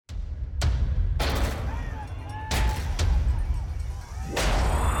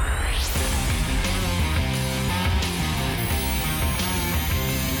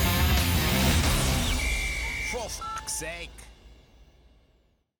sake.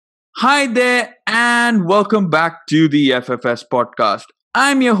 Hi there, and welcome back to the FFS podcast.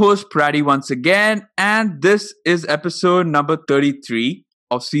 I'm your host, Praddy, once again, and this is episode number 33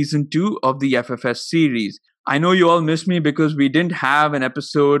 of season 2 of the FFS series. I know you all missed me because we didn't have an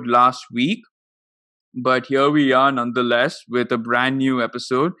episode last week, but here we are nonetheless with a brand new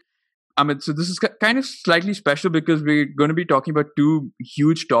episode. So this is kind of slightly special because we're going to be talking about two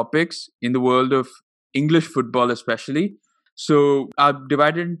huge topics in the world of English football, especially. So I've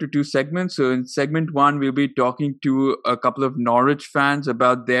divided into two segments. So in segment one, we'll be talking to a couple of Norwich fans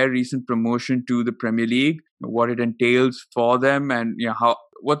about their recent promotion to the Premier League, what it entails for them, and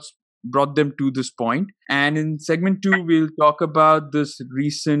what's brought them to this point. And in segment two, we'll talk about this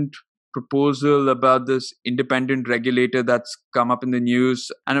recent proposal about this independent regulator that's come up in the news,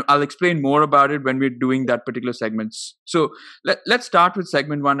 and I'll explain more about it when we're doing that particular segment. So let's start with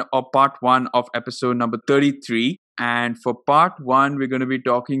segment one, or part one of episode number 33. And for part one, we're going to be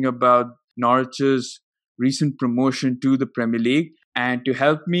talking about Norwich's recent promotion to the Premier League. And to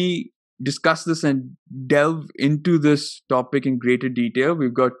help me discuss this and delve into this topic in greater detail,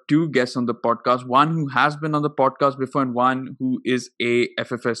 we've got two guests on the podcast, one who has been on the podcast before and one who is a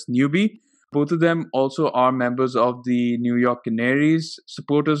FFS newbie. Both of them also are members of the New York Canaries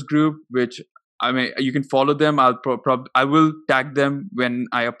supporters group, which, I mean, you can follow them. I will tag them when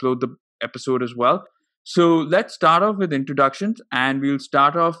I upload the episode as well. So let's start off with introductions, and we'll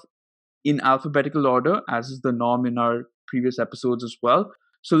start off in alphabetical order, as is the norm in our previous episodes as well.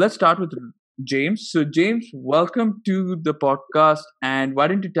 So let's start with James. So James, welcome to the podcast, and why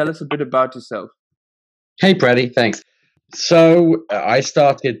don't you tell us a bit about yourself? Hey, Praddy, thanks. So I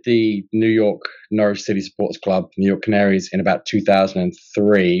started the New York Norwich City Supporters Club, New York Canaries, in about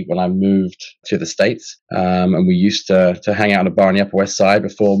 2003 when I moved to the States. And we used to hang out in a bar on the Upper West Side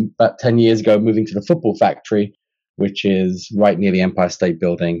before, about 10 years ago, moving to the Football Factory, which is right near the Empire State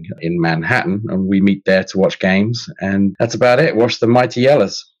Building in Manhattan. And we meet there to watch games. And that's about it. Watch the Mighty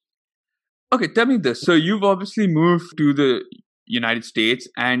Yellers. Okay, tell me this. So you've obviously moved to the United States.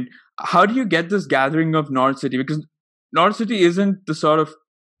 And how do you get this gathering of Norwich City? Because Norwich City isn't the sort of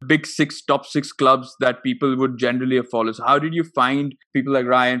top six clubs that people would generally follow. So how did you find people like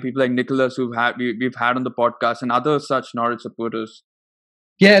Ryan, people like Nicholas, we've had on the podcast, and other such Norwich supporters?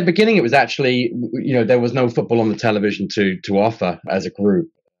 Yeah, at the beginning, it was actually, there was no football on the television to offer as a group.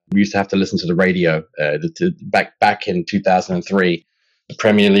 We used to have to listen to the radio. Back in 2003, the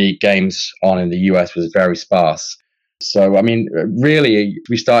Premier League games on in the US was very sparse. So, I mean, really,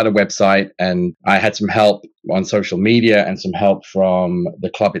 we started a website, and I had some help on social media and some help from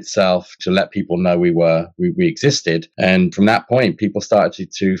the club itself to let people know we existed. And from that point, people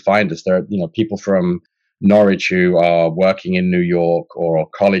started to find us. There are, people from Norwich who are working in New York or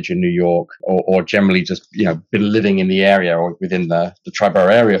college in New York, or generally just, been living in the area or within the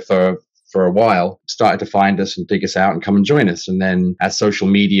Triborough area for a while, started to find us and dig us out and come and join us. And then as social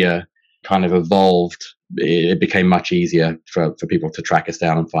media kind of evolved, it became much easier for people to track us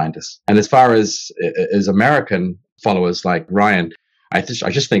down and find us. And as far as American followers like Ryan, I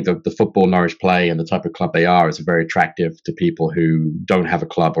just think that the football Norwich play and the type of club they are is very attractive to people who don't have a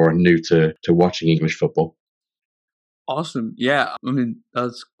club or are new to watching English football. Awesome. Yeah, I mean,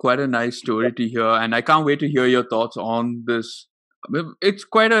 that's quite a nice story to hear. And I can't wait to hear your thoughts on this. It's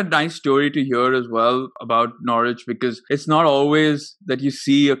quite a nice story to hear as well about Norwich, because it's not always that you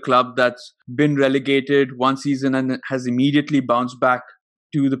see a club that's been relegated one season and has immediately bounced back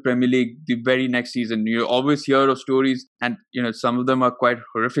to the Premier League the very next season. You always hear of stories, and some of them are quite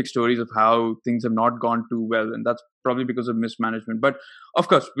horrific stories of how things have not gone too well, and that's probably because of mismanagement. But of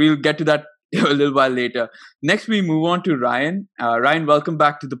course, we'll get to that a little while later. Next, we move on to Ryan. Ryan, welcome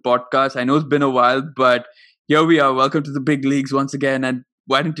back to the podcast. I know it's been a while, but here we are. Welcome to the big leagues once again. And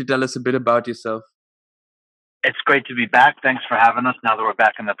why don't you tell us a bit about yourself? It's great to be back. Thanks for having us now that we're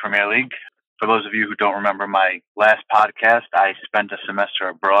back in the Premier League. For those of you who don't remember my last podcast, I spent a semester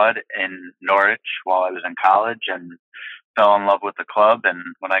abroad in Norwich while I was in college and fell in love with the club. And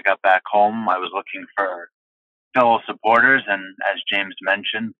when I got back home, I was looking for fellow supporters. And as James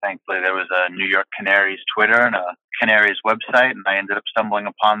mentioned, thankfully there was a New York Canaries Twitter and a Canaries website. And I ended up stumbling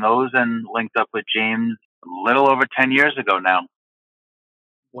upon those and linked up with James a little over 10 years ago now.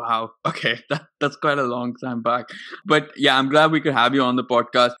 Wow. Okay. That's quite a long time back. But yeah, I'm glad we could have you on the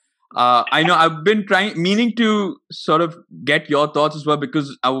podcast. I know I've been meaning to sort of get your thoughts as well,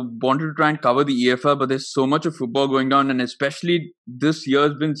 because I wanted to try and cover the EFL, but there's so much of football going on, and especially this year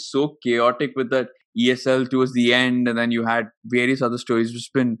has been so chaotic with that ESL towards the end, and then you had various other stories, which has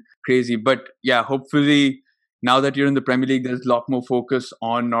been crazy. But yeah, hopefully now that you're in the Premier League, there's a lot more focus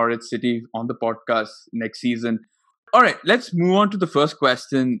on Norwich City on the podcast next season. All right, let's move on to the first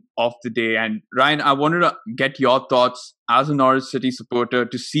question of the day. And Ryan, I wanted to get your thoughts as a Norwich City supporter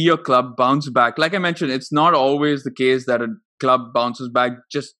to see your club bounce back. Like I mentioned, it's not always the case that a club bounces back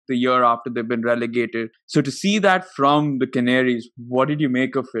just the year after they've been relegated. So to see that from the Canaries, what did you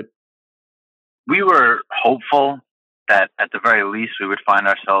make of it? We were hopeful that at the very least we would find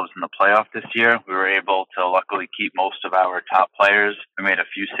ourselves in the playoff this year. We were able to luckily keep most of our top players. We made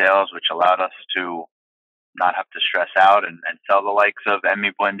a few sales, which allowed us to not have to stress out and sell the likes of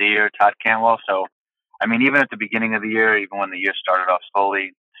Emi Buendia or Todd Cantwell. So, I mean, even at the beginning of the year, even when the year started off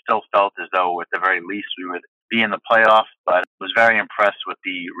slowly, still felt as though at the very least we would be in the playoff, but was very impressed with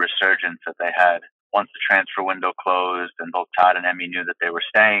the resurgence that they had once the transfer window closed and both Todd and Emi knew that they were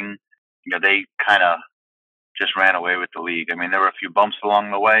staying. You know, they kind of just ran away with the league. I mean, there were a few bumps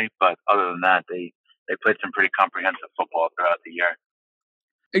along the way, but other than that, they played some pretty comprehensive football throughout the year.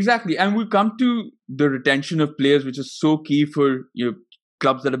 Exactly. And we'll come to the retention of players, which is so key for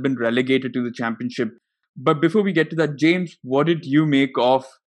clubs that have been relegated to the championship. But before we get to that, James, what did you make of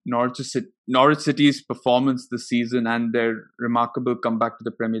Norwich City's performance this season and their remarkable comeback to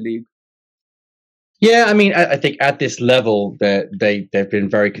the Premier League? Yeah, I mean, I think at this level, they've been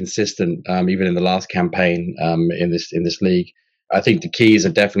very consistent, even in the last campaign in this league. I think the keys are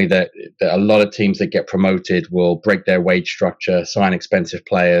definitely that a lot of teams that get promoted will break their wage structure, sign expensive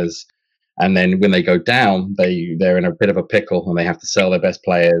players, and then when they go down, they're in a bit of a pickle and they have to sell their best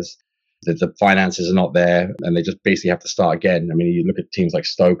players. The finances are not there, and they just basically have to start again. I mean, you look at teams like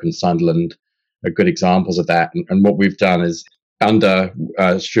Stoke and Sunderland are good examples of that. And what we've done is, under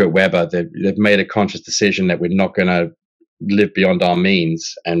Stuart Webber, they've made a conscious decision that we're not going to live beyond our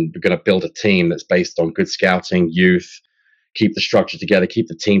means, and we're going to build a team that's based on good scouting, youth, keep the structure together, keep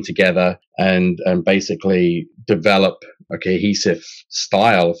the team together, and basically develop a cohesive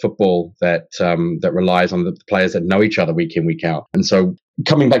style of football that relies on the players that know each other week in, week out. And so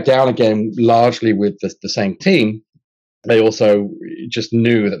coming back down again, largely with the same team, they also just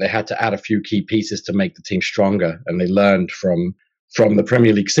knew that they had to add a few key pieces to make the team stronger. And they learned from the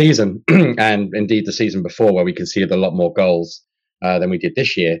Premier League season and indeed the season before, where we conceded a lot more goals than we did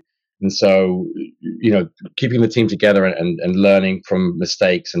this year. And so, keeping the team together and learning from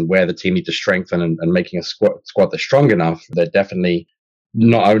mistakes and where the team need to strengthen and making a squad that's strong enough, they definitely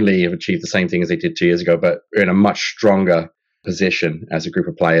not only have achieved the same thing as they did 2 years ago, but are in a much stronger position as a group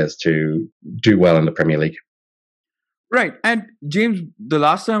of players to do well in the Premier League. Right. And James, the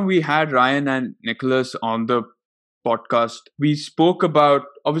last time we had Ryan and Nicholas on the podcast, we spoke about,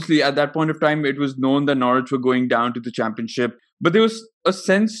 obviously at that point of time, it was known that Norwich were going down to the championship, but there was a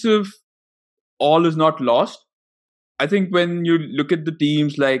sense of all is not lost. I think when you look at the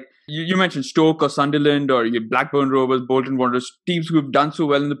teams like you mentioned Stoke or Sunderland or your Blackburn Rovers, Bolton Wanderers, teams who have done so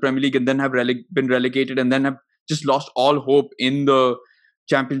well in the Premier League and then have been relegated and then have just lost all hope in the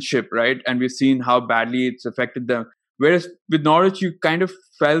championship, right? And we've seen how badly it's affected them. Whereas with Norwich, you kind of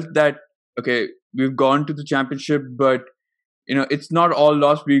felt that, okay, we've gone to the championship, but it's not all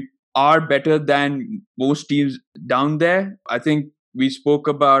lost. We are better than most teams down there. I think we spoke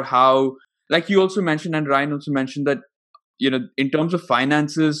about how, like you also mentioned, and Ryan also mentioned that, in terms of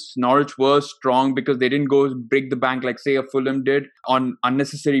finances, Norwich was strong because they didn't go break the bank like, say, a Fulham did on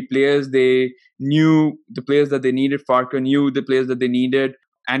unnecessary players. They knew the players that they needed. Farker knew the players that they needed.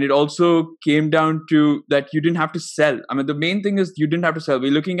 And it also came down to that you didn't have to sell. I mean, the main thing is you didn't have to sell.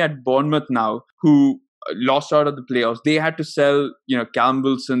 We're looking at Bournemouth now, who lost out of the playoffs. They had to sell, Callum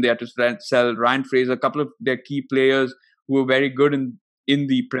Wilson. They had to sell Ryan Fraser, a couple of their key players who were very good in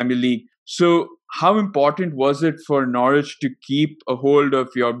the Premier League. So how important was it for Norwich to keep a hold of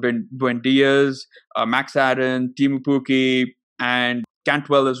your Buendias, Max Aaron, Timu Pukki, and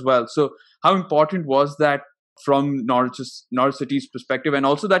Cantwell as well? So how important was that from Norwich City's perspective, and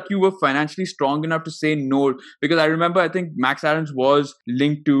also that you were financially strong enough to say no? Because I remember, I think Max Aarons was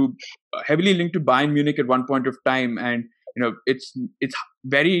heavily linked to Bayern Munich at one point of time, and it's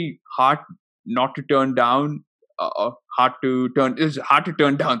very hard not to turn down. It's hard to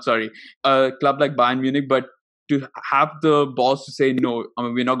turn down. Sorry, a club like Bayern Munich, but to have the balls to say no, I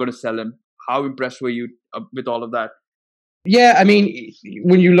mean, we're not going to sell him. How impressed were you with all of that? Yeah, I mean,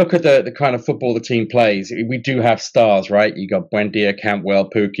 when you look at the kind of football the team plays, we do have stars, right? You got Buendia, Cantwell,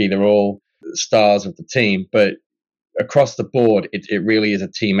 Pukki, they're all stars of the team. But across the board, it really is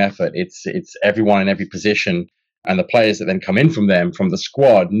a team effort. It's everyone in every position. And the players that then come in from the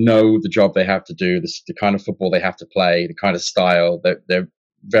squad, know the job they have to do, the kind of football they have to play, the kind of style. They're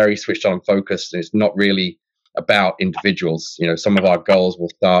very switched on and focused. And it's not really about individuals. Some of our goals will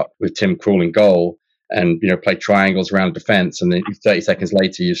start with Tim Krul in goal. and play triangles around defense, and then 30 seconds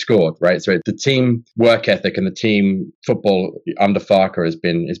later you've scored, right? So the team work ethic and the team football under Farke has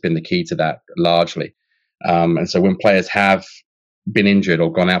been the key to that largely. And so when players have been injured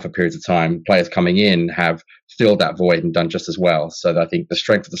or gone out for periods of time, players coming in have filled that void and done just as well. So I think the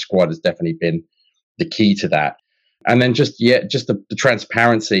strength of the squad has definitely been the key to that. And then just the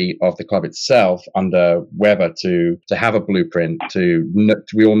transparency of the club itself under Weber to have a blueprint,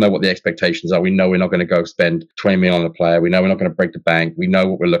 we all know what the expectations are. We know we're not going to go spend 20 million on a player. We know we're not going to break the bank. We know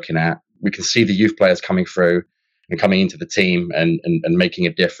what we're looking at. We can see the youth players coming through and coming into the team and making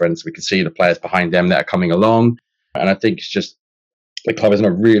a difference. We can see the players behind them that are coming along. And I think it's just the club is in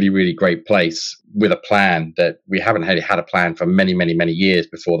a really, really great place with a plan that we haven't had a plan for many, many, many years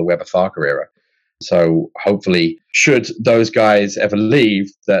before the Weber-Farke era. So hopefully, should those guys ever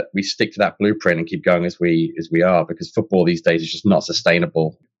leave, that we stick to that blueprint and keep going as we are, because football these days is just not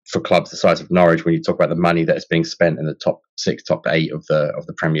sustainable for clubs the size of Norwich when you talk about the money that is being spent in the top 6, top 8 of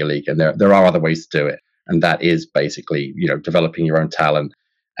the Premier League. And there are other ways to do it. And that is basically, developing your own talent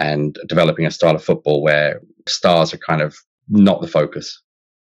and developing a style of football where stars are kind of not the focus.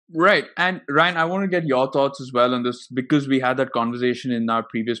 Right. And Ryan, I want to get your thoughts as well on this, because we had that conversation in our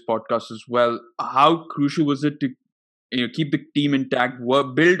previous podcast as well. How crucial was it to keep the team intact,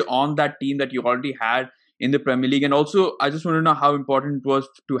 build on that team that you already had in the Premier League? And also, I just want to know how important it was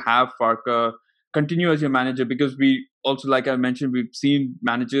to have Farke continue as your manager, because we also, like I mentioned, we've seen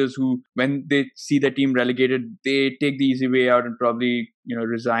managers who, when they see their team relegated, they take the easy way out and probably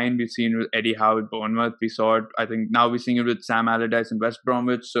resign. We've seen with Eddie Howe at Bournemouth. We saw it. I think now we're seeing it with Sam Allardyce in West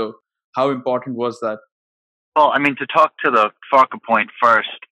Bromwich. So how important was that? Well, I mean, to talk to the Farke point first,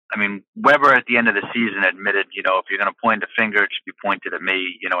 I mean, Weber at the end of the season admitted, if you're going to point a finger, it should be pointed at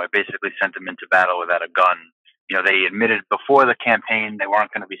me. I basically sent them into battle without a gun. They admitted before the campaign they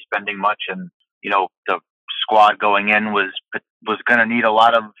weren't going to be spending much, and the squad going in was going to need a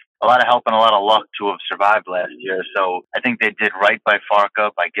lot of help and a lot of luck to have survived last year. So I think they did right by Farke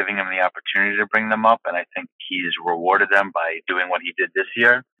by giving him the opportunity to bring them up, and I think he's rewarded them by doing what he did this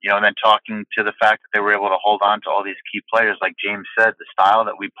year. And then talking to the fact that they were able to hold on to all these key players, like James said, the style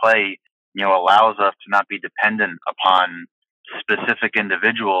that we play, allows us to not be dependent upon specific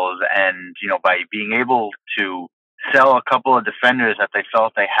individuals, and by being able to sell a couple of defenders that they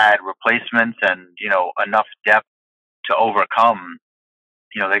felt they had replacements and enough depth to overcome,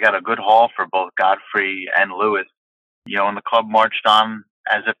 they got a good haul for both Godfrey and Lewis, and the club marched on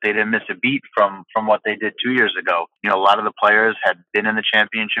as if they didn't miss a beat from what they did 2 years ago. A lot of the players had been in the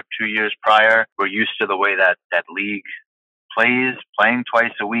championship 2 years prior, were used to the way that league plays, playing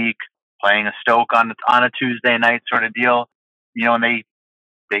twice a week, playing a Stoke on a Tuesday night sort of deal, and they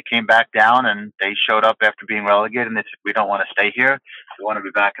came back down and they showed up after being relegated, and they said, we don't want to stay here. We want to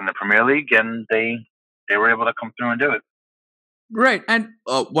be back in the Premier League, and they were able to come through and do it. Right. And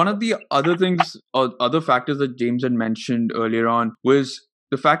one of the other things, or other factors that James had mentioned earlier on, was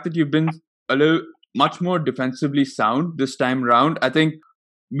the fact that you've been much more defensively sound this time around. I think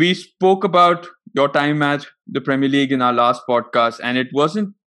we spoke about your time at the Premier League in our last podcast, and it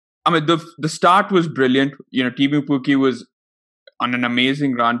wasn't, the start was brilliant. Timu Pukki was on an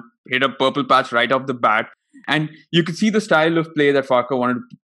amazing run, hit a purple patch right off the bat, and you could see the style of play that Farke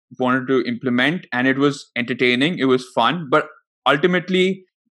wanted to implement, and it was entertaining, it was fun. But ultimately,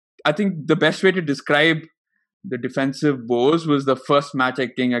 I think the best way to describe the defensive woes was the first match, I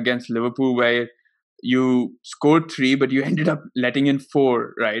think, against Liverpool, where you scored 3, but you ended up letting in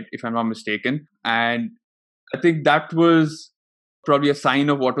 4, right, if I'm not mistaken. And I think that was probably a sign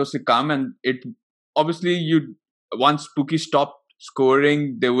of what was to come. And it obviously, once Pukki stopped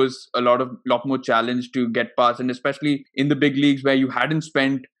scoring, there was a lot more challenge to get past, and especially in the big leagues where you hadn't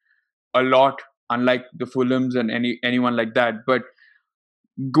spent a lot, unlike the Fulhams and anyone like that. But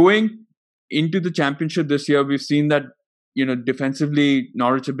going into the championship this year, we've seen that defensively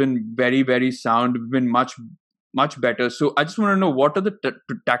Norwich have been very, very sound, been much, much better. So I just want to know, what are the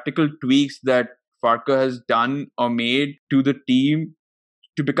tactical tweaks that Farke has done or made to the team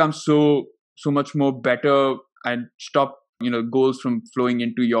to become so much more better and stop goals from flowing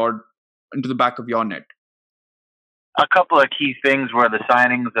into the back of your net? A couple of key things were the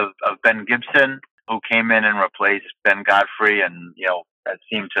signings of Ben Gibson, who came in and replaced Ben Godfrey, and that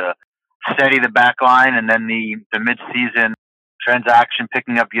seemed to steady the back line. And then the mid-season transaction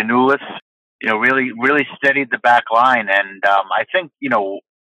picking up Yanulis, really steadied the back line. And I think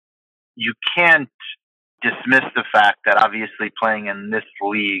you can't dismiss the fact that obviously playing in this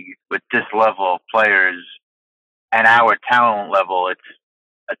league with this level of players and our talent level, it's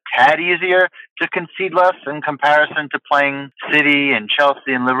a tad easier to concede less in comparison to playing City and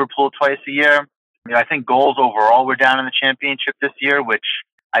Chelsea and Liverpool twice a year. I think goals overall were down in the championship this year, which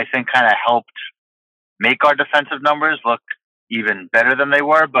I think kind of helped make our defensive numbers look even better than they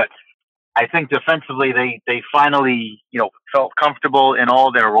were. But I think defensively, they finally, felt comfortable in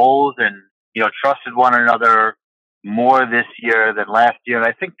all their roles and, trusted one another more this year than last year. And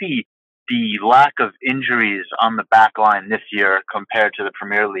I think the lack of injuries on the back line this year compared to the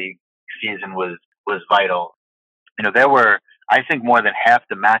Premier League season was vital. There were, I think, more than half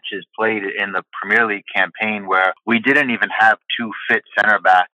the matches played in the Premier League campaign where we didn't even have two fit center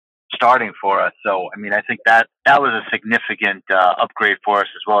backs starting for us. So, I think that was a significant upgrade for us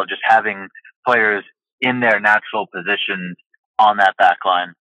as well, just having players in their natural positions on that back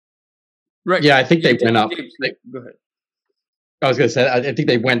line. Right. Yeah, I think they went up. Go ahead. I was going to say, I think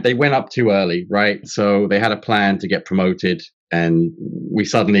they went up too early, right? So they had a plan to get promoted, and we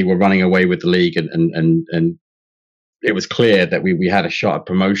suddenly were running away with the league, and it was clear that we had a shot at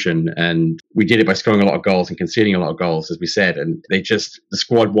promotion, and we did it by scoring a lot of goals and conceding a lot of goals, as we said. And the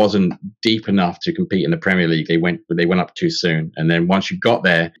squad wasn't deep enough to compete in the Premier League. They went up too soon, and then once you got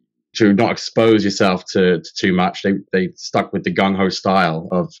there, to not expose yourself to too much, they stuck with the gung ho style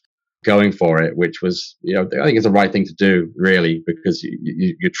of going for it, which was, I think it's the right thing to do, really, because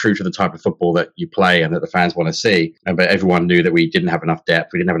you're true to the type of football that you play and that the fans want to see. But everyone knew that we didn't have enough depth.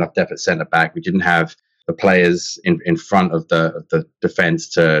 We didn't have enough depth at centre back. We didn't have the players in front of the defence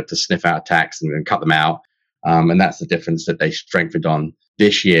to sniff out attacks and cut them out. And that's the difference that they strengthened on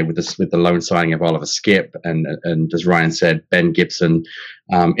this year with the loan signing of Oliver Skipp and as Ryan said, Ben Gibson,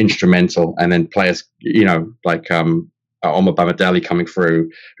 instrumental, and then players, like Omar Bamadeli coming through,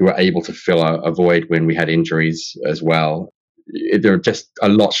 who were able to fill a void when we had injuries as well. They're just a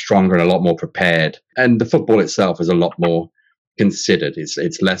lot stronger and a lot more prepared. And the football itself is a lot more considered.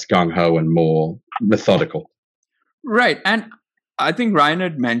 It's less gung-ho and more methodical. Right. And I think Ryan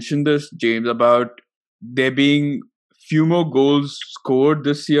had mentioned this, James, about there being few more goals scored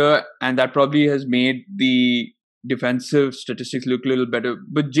this year, and that probably has made the defensive statistics look a little better.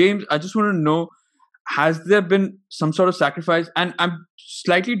 But James, I just want to know, has there been some sort of sacrifice? And I'm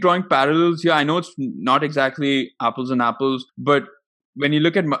slightly drawing parallels here. I know it's not exactly apples and apples, but when you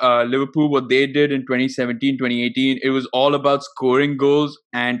look at Liverpool, what they did in 2017, 2018, it was all about scoring goals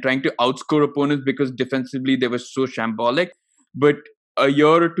and trying to outscore opponents because defensively they were so shambolic. But a year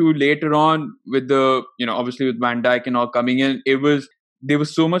or two later on, with the, obviously with Van Dijk and all coming in, they were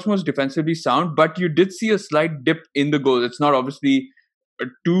so much more defensively sound, but you did see a slight dip in the goal. It's not obviously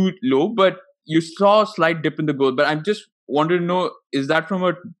too low, but you saw a slight dip in the goal. But I'm just wanting to know, is that from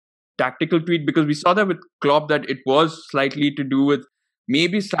a tactical tweak? Because we saw that with Klopp, that it was slightly to do with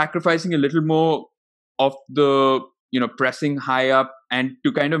maybe sacrificing a little more of the, pressing high up and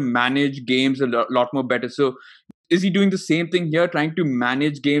to kind of manage games a lot more better. So is he doing the same thing here, trying to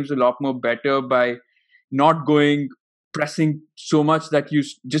manage games a lot more better by not pressing so much that you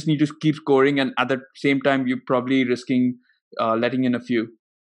just need to keep scoring, and at the same time you're probably risking letting in a few?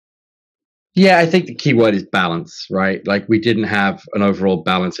 Yeah, I think the key word is balance, right? Like, we didn't have an overall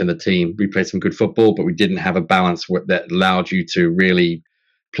balance in the team. We played some good football, but we didn't have a balance that allowed you to really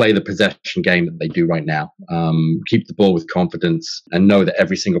play the possession game that they do right now. Keep the ball with confidence and know that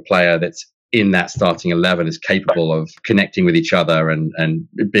every single player that's in that starting 11 is capable of connecting with each other and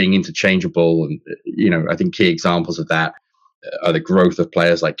being interchangeable. And, I think key examples of that are the growth of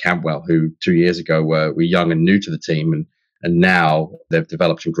players like Campbell, who 2 years ago were young and new to the team. And now they've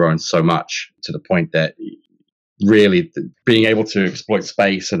developed and grown so much to the point that really being able to exploit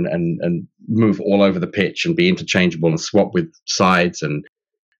space and move all over the pitch and be interchangeable and swap with sides and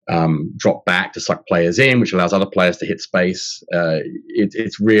drop back to suck players in, which allows other players to hit space.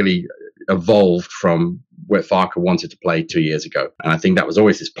 It's really evolved from where Farke wanted to play 2 years ago. And I think that was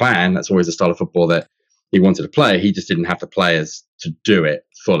always his plan. That's always the style of football that he wanted to play. He just didn't have the players to do it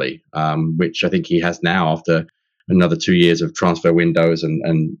fully, which I think he has now after another 2 years of transfer windows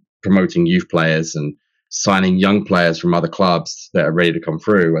and promoting youth players and signing young players from other clubs that are ready to come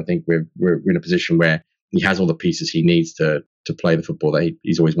through. I think we're in a position where he has all the pieces he needs to play the football that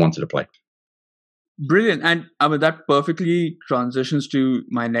he's always wanted to play. Brilliant. And that perfectly transitions to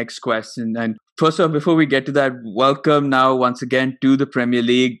my next question. And first off, before we get to that, welcome now once again to the Premier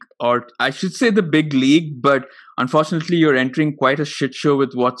League, or I should say the big league, but unfortunately you're entering quite a shit show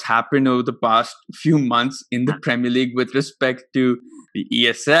with what's happened over the past few months in the Premier League with respect to the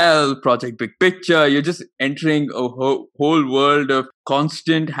ESL, Project Big Picture. You're just entering a whole world of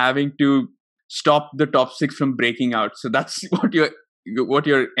constant having to stop the top six from breaking out. So that's what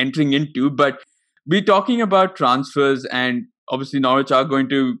you're entering into. But we're talking about transfers, and obviously Norwich are going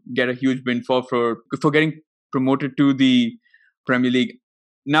to get a huge windfall for getting promoted to the Premier League.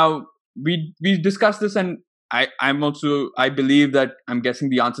 Now, we discussed this, and I believe that I'm guessing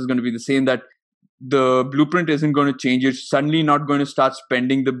the answer is going to be the same, that the blueprint isn't going to change. You're suddenly not going to start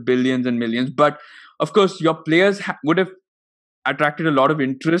spending the billions and millions. But of course, your players would have attracted a lot of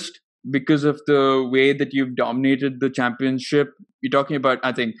interest because of the way that you've dominated the championship. You're talking about,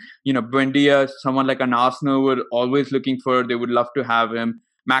 I think, Buendia, someone like an Arsenal were always looking for. They would love to have him.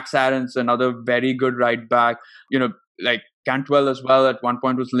 Max Aarons, another very good right back. Like Cantwell as well at one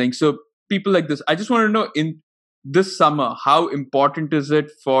point was linked. So people like this. I just want to know, in this summer, how important is it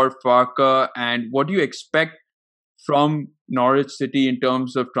for Farke, and what do you expect from Norwich City in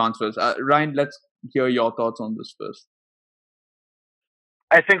terms of transfers? Ryan, let's hear your thoughts on this first.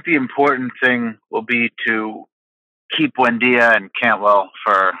 I think the important thing will be to keep Buendia and Cantwell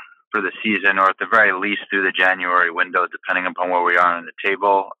for the season, or at the very least through the January window, depending upon where we are on the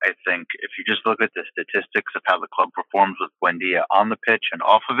table. I think if you just look at the statistics of how the club performs with Buendia on the pitch and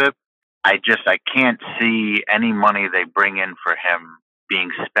off of it, I can't see any money they bring in for him being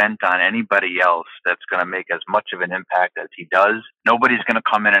spent on anybody else that's going to make as much of an impact as he does. Nobody's going to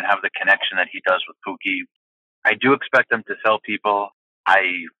come in and have the connection that he does with Pukki. I do expect them to sell people. I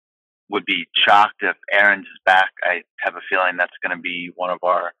would be shocked if Aarons is back. I have a feeling that's going to be one of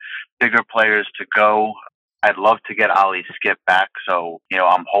our bigger players to go. I'd love to get Ali Skip back. So,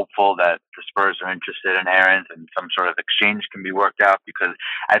 I'm hopeful that the Spurs are interested in Aarons and some sort of exchange can be worked out, because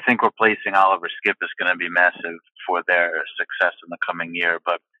I think replacing Oliver Skip is going to be massive for their success in the coming year.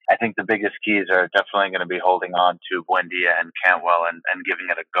 But I think the biggest keys are definitely going to be holding on to Buendia and Cantwell and giving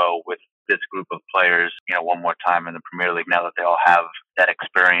it a go with this group of players, one more time in the Premier League, now that they all have that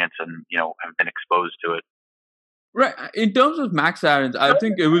experience and, have been exposed to it. Right. In terms of Max Aarons, I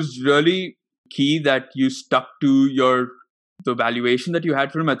think it was really key that you stuck to the valuation that you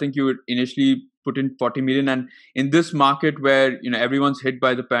had for him. I think you would initially put in 40 million, and in this market where everyone's hit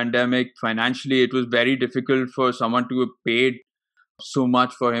by the pandemic financially, it was very difficult for someone to have paid so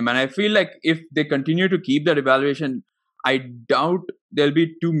much for him. And I feel like if they continue to keep that evaluation, I doubt there'll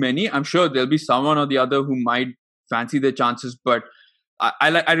be too many. I'm sure there'll be someone or the other who might fancy their chances, but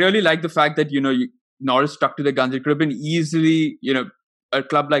I really like the fact that Norris stuck to the guns. It could have been easily a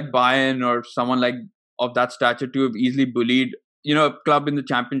club like Bayern or someone like of that stature to have easily bullied a club in the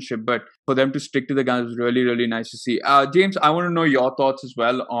championship, but for them to stick to the guns was really, really nice to see. James, I want to know your thoughts as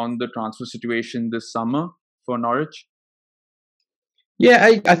well on the transfer situation this summer for Norwich.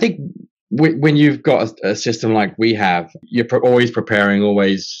 Yeah, I think when you've got a system like we have, you're always preparing,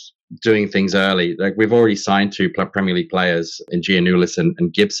 always doing things early. Like, we've already signed 2 Premier League players in Giannoulis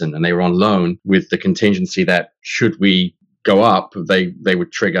and Gibson, and they were on loan with the contingency that should we go up, they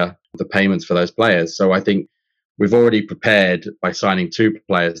would trigger the payments for those players. So I think we've already prepared by signing 2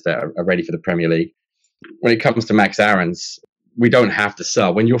 players that are ready for the Premier League. When it comes to Max Aarons, we don't have to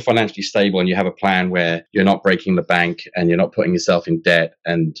sell. When you're financially stable and you have a plan where you're not breaking the bank and you're not putting yourself in debt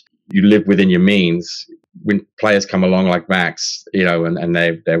and you live within your means, when players come along like Max, and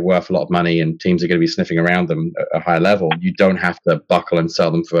they're worth a lot of money and teams are going to be sniffing around them at a high level, you don't have to buckle and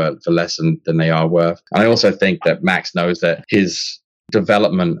sell them for less than they are worth. And I also think that Max knows that his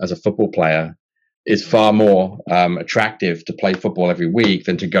development as a football player is far more attractive to play football every week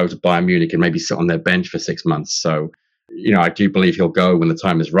than to go to Bayern Munich and maybe sit on their bench for 6 months. So, I do believe he'll go when the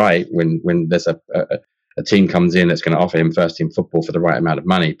time is right, when there's a team comes in that's going to offer him first team football for the right amount of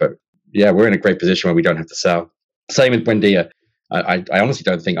money. But yeah, we're in a great position where we don't have to sell. Same with Buendia. I honestly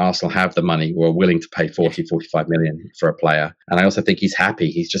don't think Arsenal have the money or are willing to pay 45 million for a player. And I also think he's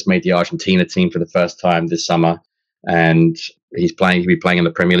happy. He's just made the Argentina team for the first time this summer, and he'll be playing in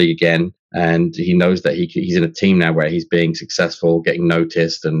the Premier League again. And he knows that he's in a team now where he's being successful, getting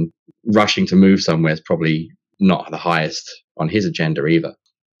noticed, and rushing to move somewhere is probably not the highest on his agenda either.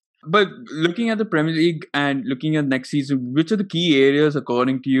 But looking at the Premier League and looking at next season, which are the key areas,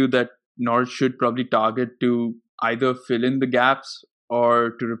 according to you, that Norwich should probably target to either fill in the gaps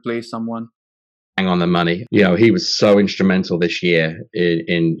or to replace someone? Hang on the money. He was so instrumental this year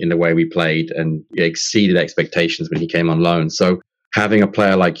in the way we played, and exceeded expectations when he came on loan. So having a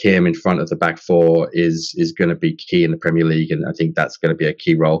player like him in front of the back four is going to be key in the Premier League, and I think that's going to be a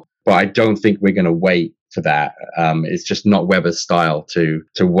key role. But I don't think we're going to wait for that. It's just not Webber's style to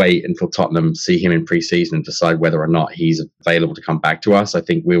wait until Tottenham see him in pre-season and decide whether or not he's available to come back to us. I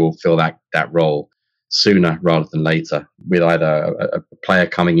think we will fill that role sooner rather than later, with either a player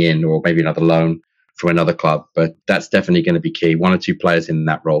coming in or maybe another loan from another club. But that's definitely going to be key. 1 or 2 players in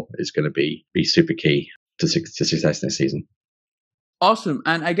that role is going to be super key to success next season. Awesome.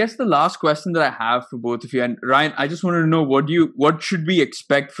 And I guess the last question that I have for both of you, and Ryan, I just wanted to know what should we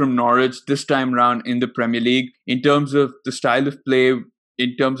expect from Norwich this time around in the Premier League in terms of the style of play?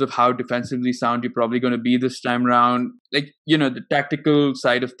 in terms of how defensively sound you're probably going to be this time around. Like, the tactical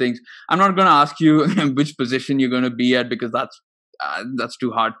side of things. I'm not going to ask you which position you're going to be at because that's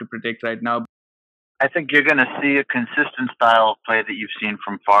too hard to predict right now. I think you're going to see a consistent style of play that you've seen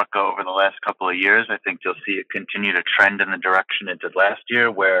from Farka over the last couple of years. I think you'll see it continue to trend in the direction it did last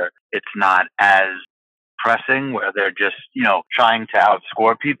year, where it's not as pressing, where they're just, trying to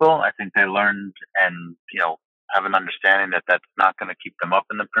outscore people. I think they learned and, have an understanding that that's not going to keep them up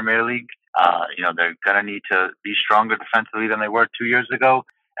in the Premier League. They're going to need to be stronger defensively than they were 2 years ago.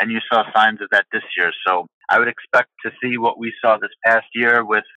 And you saw signs of that this year. So I would expect to see what we saw this past year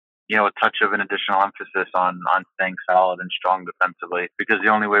with, a touch of an additional emphasis on staying solid and strong defensively, because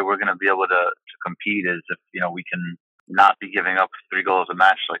the only way we're going to be able to compete is if, we can not be giving up 3 goals a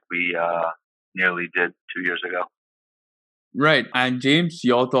match like we nearly did 2 years ago. Right. And James,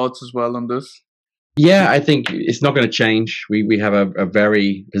 your thoughts as well on this? Yeah, I think it's not going to change. We have a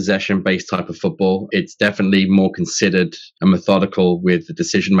very possession-based type of football. It's definitely more considered and methodical with the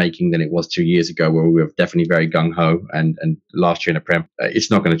decision-making than it was 2 years ago, where we were definitely very gung-ho. And last year in the Prem,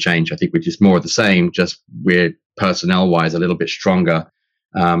 it's not going to change. I think we're just more of the same, just we're personnel-wise a little bit stronger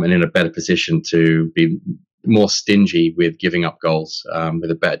and in a better position to be more stingy with giving up goals,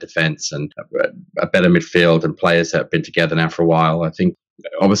 with a better defense and a better midfield and players that have been together now for a while. I think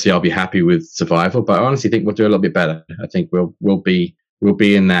obviously I'll be happy with survival, but I honestly think we'll do a little bit better. I think we'll be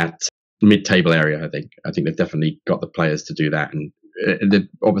in that mid-table area. I think they've definitely got the players to do that, and they've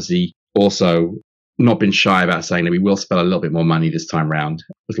obviously also not been shy about saying that we will spend a little bit more money this time round,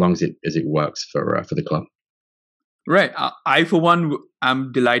 as long as it works for the club. Right. I, for one,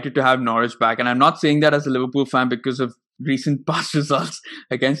 am delighted to have Norwich back. And I'm not saying that as a Liverpool fan because of recent past results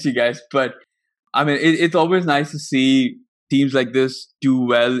against you guys. But, I mean, it's always nice to see teams like this do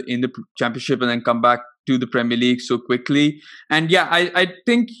well in the Championship and then come back to the Premier League so quickly. And yeah, I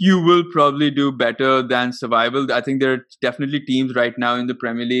think you will probably do better than survival. I think there are definitely teams right now in the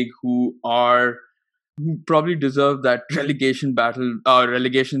Premier League who probably deserve that relegation battle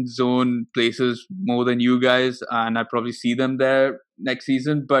relegation zone places more than you guys, and I probably see them there next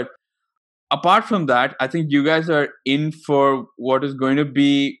season. But apart from that, I think you guys are in for what is going to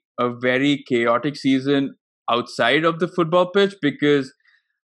be a very chaotic season outside of the football pitch, because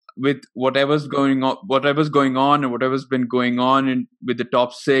with whatever's going on and whatever's been going on with the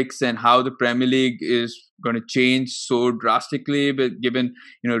top 6 and how the Premier League is going to change so drastically, but given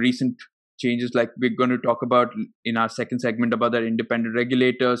recent changes like we're going to talk about in our second segment about that independent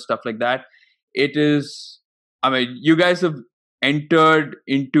regulator, stuff like that. It is, I mean, you guys have entered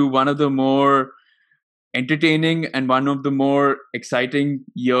into one of the more entertaining and one of the more exciting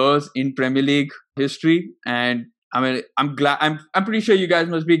years in Premier League history. And I mean, I'm glad. I'm pretty sure you guys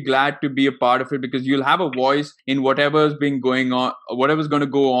must be glad to be a part of it, because you'll have a voice in whatever's been going on, whatever's going to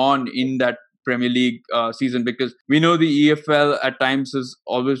go on in that Premier League season, because we know the EFL at times has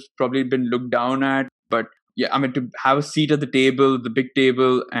always probably been looked down at. But yeah, I mean, to have a seat at the table, the big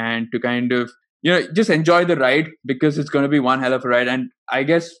table, and to kind of just enjoy the ride, because it's going to be one hell of a ride. And I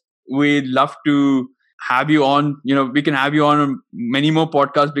guess we'd love to have you on. We can have you on many more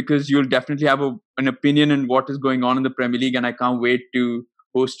podcasts, because you'll definitely have an opinion in what is going on in the Premier League, and I can't wait to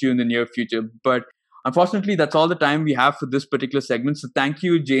host you in the near future. But unfortunately, that's all the time we have for this particular segment. So thank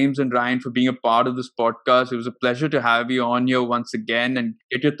you, James and Ryan, for being a part of this podcast. It was a pleasure to have you on here once again and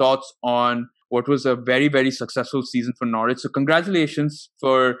get your thoughts on what was a very, very successful season for Norwich. So congratulations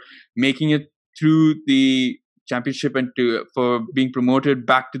for making it through the Championship and for being promoted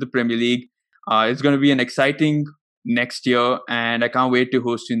back to the Premier League. It's going to be an exciting next year, and I can't wait to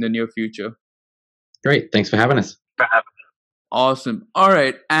host you in the near future. Great. Thanks for having us. Awesome. All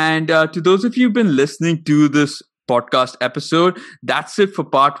right. And to those of you who've been listening to this podcast episode, that's it for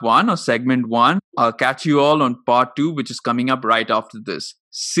part 1 or segment 1. I'll catch you all on part 2, which is coming up right after this.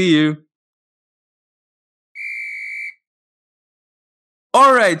 See you.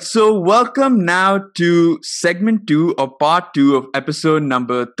 All right. So welcome now to segment 2 or part 2 of episode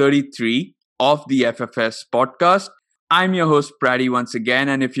number 33 of the FFS podcast. I'm your host, Praddy, once again.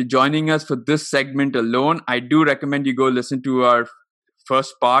 And if you're joining us for this segment alone, I do recommend you go listen to our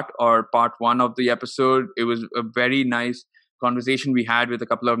first part or part 1 of the episode. It was a very nice conversation we had with a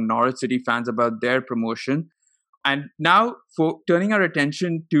couple of Norwich City fans about their promotion. And now, for turning our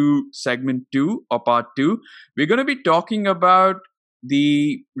attention to segment 2 or part 2, we're going to be talking about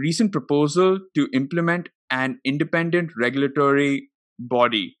the recent proposal to implement an independent regulatory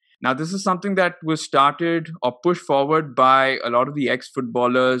body. Now, this is something that was started or pushed forward by a lot of the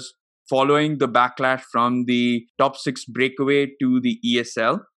ex-footballers following the backlash from the top 6 breakaway to the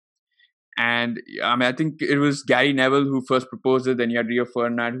ESL. And I mean, I think it was Gary Neville who first proposed it. Then you had Rio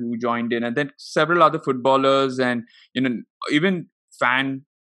Ferdinand who joined in, and then several other footballers, and even fan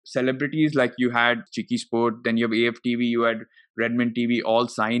celebrities like you had Cheeky Sport. Then you have AFTV, you had Redmond TV, all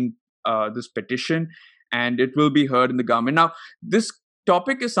signed this petition, and it will be heard in the government. Now, this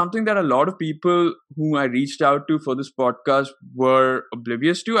topic is something that a lot of people who I reached out to for this podcast were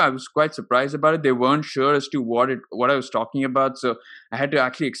oblivious to. I was quite surprised about it. They weren't sure as to what I was talking about. So I had to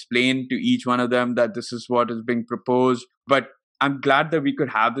actually explain to each one of them that this is what is being proposed. But I'm glad that we could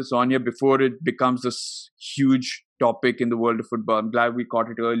have this on here before it becomes this huge topic in the world of football. I'm glad we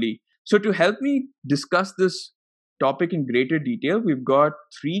caught it early. So to help me discuss this topic in greater detail, we've got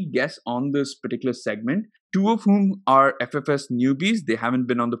 3 guests on this particular segment, 2 of whom are FFS newbies. They haven't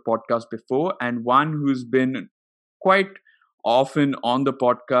been on the podcast before, and one who's been quite often on the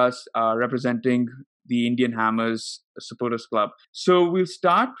podcast representing the Indian Hammers Supporters Club. So we'll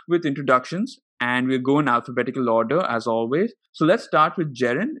start with introductions and we'll go in alphabetical order as always. So let's start with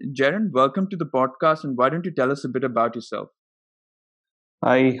Jerin. Jerin, welcome to the podcast, and why don't you tell us a bit about yourself?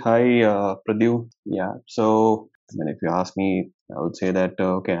 Hi, Pradhu. Yeah, so if you ask me, I would say that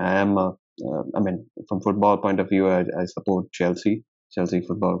okay, I am. From football point of view, I support Chelsea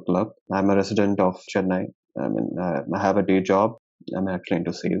Football Club. I'm a resident of Chennai. I have a day job. I'm actually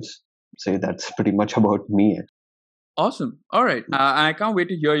into sales. Say that's pretty much about me. Awesome. All right. I can't wait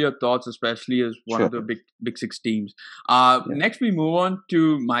to hear your thoughts, especially as one of the big 6 teams. Next, we move on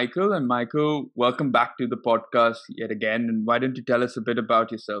to Michael. And Michael, welcome back to the podcast yet again. And why don't you tell us a bit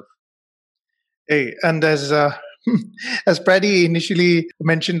about yourself? Hey, and as Paddy initially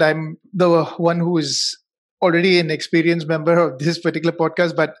mentioned, I'm the one who is already an experienced member of this particular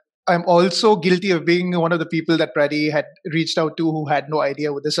podcast, but I'm also guilty of being one of the people that Paddy had reached out to who had no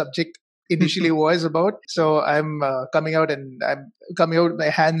idea what the subject initially was about. So I'm coming out with my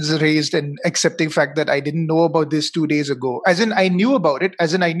hands raised and accepting fact that I didn't know about this 2 days ago. As in, I knew about it.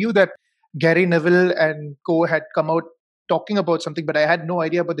 As in, I knew that Gary Neville and co had come out talking about something, but I had no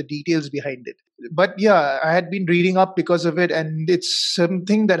idea about the details behind it. But yeah, I had been reading up because of it, and it's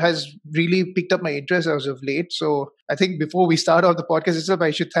something that has really picked up my interest as of late. So I think before we start off the podcast itself,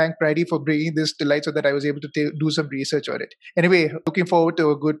 I should thank Brady for bringing this to light so that I was able to do some research on it. Anyway, looking forward to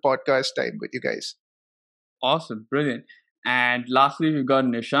a good podcast time with you guys. Awesome. Brilliant. And lastly, we've got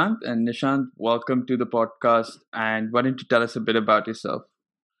Nishant. And Nishant, welcome to the podcast. And why don't you tell us a bit about yourself?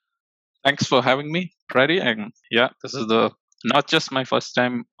 Thanks for having me, Brady. And yeah, this is not just my first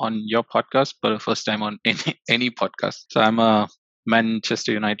time on your podcast, but a first time on any podcast. So I'm a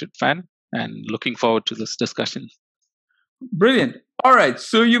Manchester United fan and looking forward to this discussion. Brilliant. All right.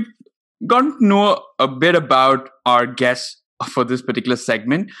 So you've gotten to know a bit about our guests for this particular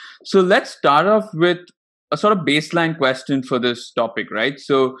segment. So let's start off with a sort of baseline question for this topic, right?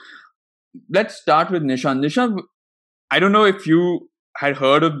 So let's start with Nishant. Nishant, I don't know if you had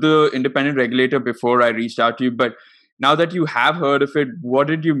heard of the independent regulator before I reached out to you, but now that you have heard of it, what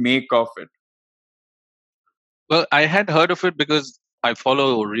did you make of it? Well, I had heard of it because I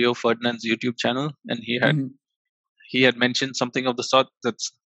follow Rio Ferdinand's YouTube channel, and he had mentioned something of the sort that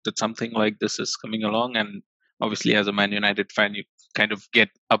something like this is coming along. And obviously, as a Man United fan, you kind of get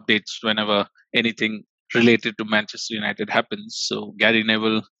updates whenever anything related to Manchester United happens. So Gary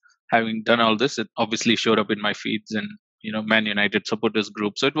Neville having done all this, it obviously showed up in my feeds and Man United supporters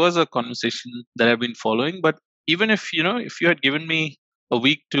group. So it was a conversation that I've been following. But even if you had given me a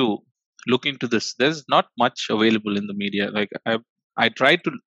week to look into this, there's not much available in the media. Like I tried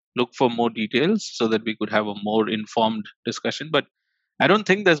to look for more details so that we could have a more informed discussion, but I don't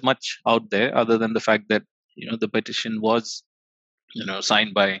think there's much out there other than the fact that the petition was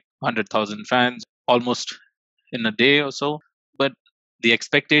signed by 100,000 fans almost in a day or so. But the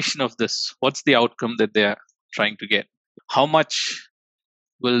expectation of this, what's the outcome that they're trying to get? How much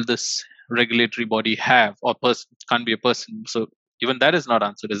will this regulatory body have? Or can't be a person. So even that is not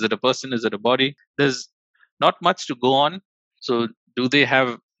answered. Is it a person? Is it a body? There's not much to go on. So do they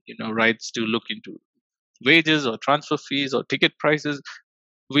have rights to look into wages or transfer fees or ticket prices?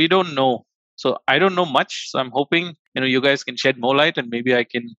 We don't know. So I don't know much. So I'm hoping you guys can shed more light, and maybe I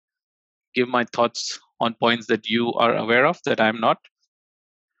can give my thoughts on points that you are aware of that I'm not.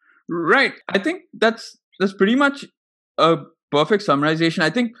 Right. I think that's pretty much a perfect summarization. I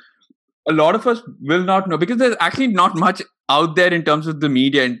think a lot of us will not know because there's actually not much out there in terms of the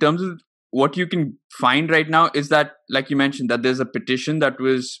media. In terms of what you can find right now is that, like you mentioned, that there's a petition that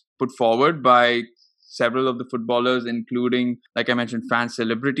was put forward by several of the footballers, including, like I mentioned, fan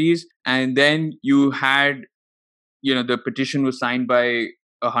celebrities. And then you had, the petition was signed by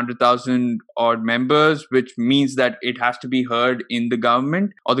 100,000 odd members, which means that it has to be heard in the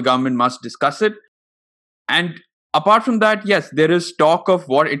government, or the government must discuss it. And apart from that, yes, there is talk of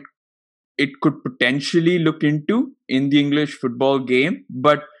what it could potentially look into in the English football game,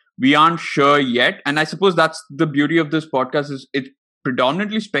 but we aren't sure yet. And I suppose that's the beauty of this podcast, is it's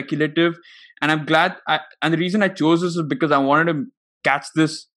predominantly speculative. And I'm glad, and the reason I chose this is because I wanted to catch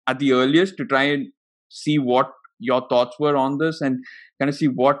this at the earliest to try and see what your thoughts were on this and kind of see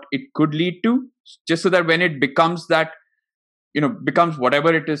what it could lead to, just so that when it becomes that, becomes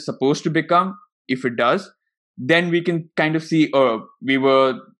whatever it is supposed to become, if it does, then we can kind of see, oh, we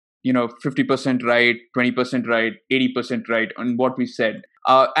were 50% right, 20% right, 80% right on what we said.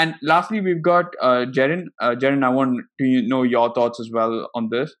 And lastly, we've got Jerin. Jerin, I want to know your thoughts as well on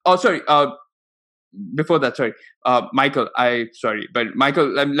this. Oh, sorry. Before that, sorry. Michael, but Michael,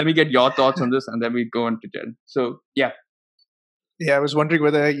 let me get your thoughts on this, and then we go on to Jerin. So, yeah. Yeah, I was wondering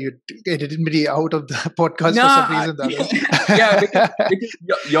whether you edited me out of the podcast for some reason. Yeah, because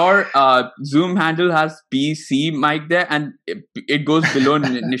your Zoom handle has PC Mike there, and it goes below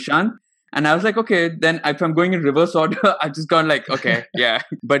Nishant. And I was like, okay, then if I'm going in reverse order, I just gone like, okay, yeah.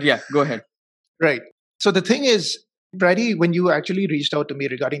 But yeah, go ahead. Right. So the thing is, Brady, when you actually reached out to me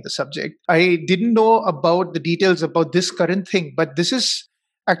regarding the subject, I didn't know about the details about this current thing. But this is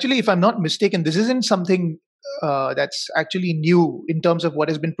actually, if I'm not mistaken, this isn't something that's actually new in terms of what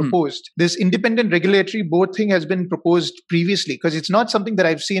has been proposed. This independent regulatory board thing has been proposed previously, because it's not something that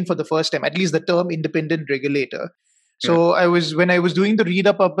I've seen for the first time, at least the term independent regulator. So when I was doing the read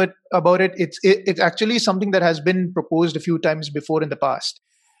up about it, it's actually something that has been proposed a few times before in the past.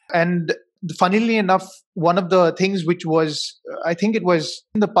 And funnily enough, one of the things which was, I think it was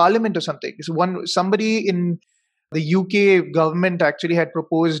in the parliament or something, somebody in the UK government actually had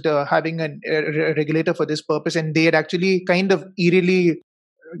proposed having a regulator for this purpose, and they had actually kind of eerily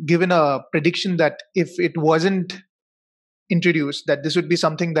given a prediction that if it wasn't introduced, that this would be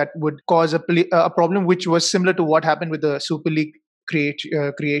something that would cause a problem, which was similar to what happened with the Super League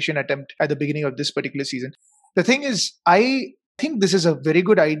creation attempt at the beginning of this particular season. The thing is, I think this is a very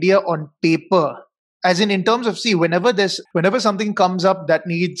good idea on paper. As in terms of, whenever something comes up that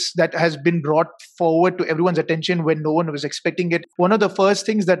has been brought forward to everyone's attention when no one was expecting it, one of the first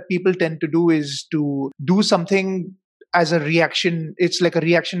things that people tend to do is to do something as a reaction. It's like a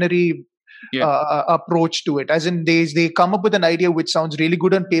reactionary approach to it. As in, they come up with an idea which sounds really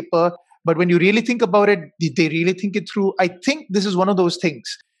good on paper, but when you really think about it, they really think it through. I think this is one of those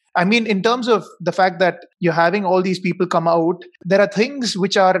things. I mean, in terms of the fact that you're having all these people come out, there are things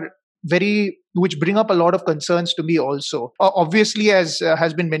which bring up a lot of concerns to me also. Obviously, as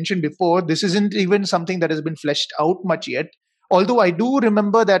has been mentioned before, this isn't even something that has been fleshed out much yet. Although I do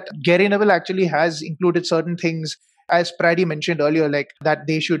remember that Gary Neville actually has included certain things, as Prady mentioned earlier, like that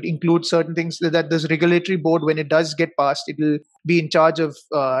they should include certain things, that this regulatory board, when it does get passed, it will be in charge of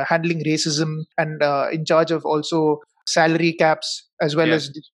handling racism and in charge of also salary caps as well as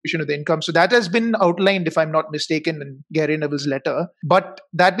distribution of the income. So that has been outlined, if I'm not mistaken, in Gary Neville's letter. But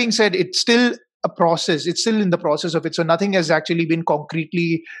that being said, it's still a process. It's still in the process of it. So nothing has actually been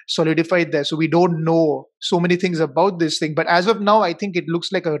concretely solidified there. So we don't know so many things about this thing. But as of now, I think it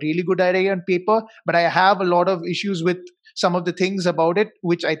looks like a really good idea on paper. But I have a lot of issues with some of the things about it,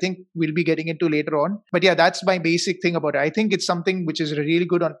 which I think we'll be getting into later on. But yeah, that's my basic thing about it. I think it's something which is really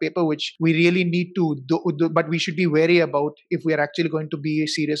good on paper, which we really need to do, but we should be wary about if we are actually going to be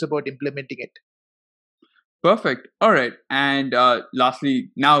serious about implementing it. Perfect. All right. And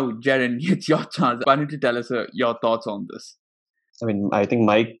lastly, now, Jerin, it's your chance. Why don't you tell us your thoughts on this? I mean, I think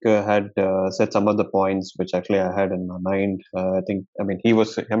Mike had said some of the points which actually I had in my mind.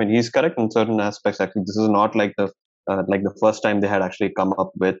 He's correct in certain aspects. Actually, this is not like the first time they had actually come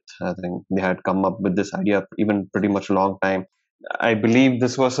up with. I think they had come up with this idea even pretty much a long time. I believe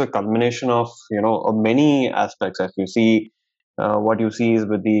this was a culmination of many aspects. As you see, what you see is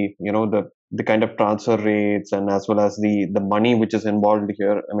with the kind of transfer rates, and as well as the money which is involved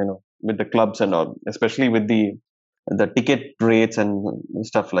here. I mean, with the clubs and all, especially with the ticket rates and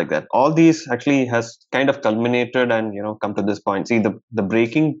stuff like that. All these actually has kind of culminated and come to this point. See, the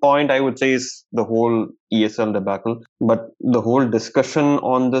breaking point, I would say, is the whole ESL debacle. But the whole discussion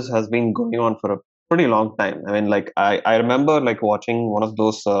on this has been going on for a pretty long time. I mean, I remember watching one of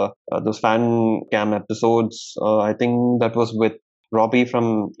those fan cam episodes. I think that was with Robbie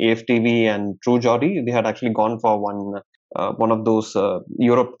from AFTV and True Jody. They had actually gone for one of those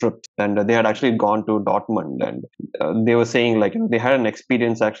Europe trips, and they had actually gone to Dortmund, and they were saying they had an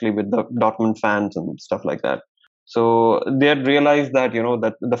experience actually with the Dortmund fans and stuff like that. So they had realized that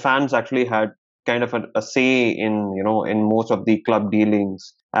that the fans actually had kind of a say in in most of the club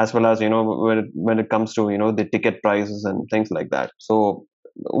dealings, as well as when it comes to the ticket prices and things like that. So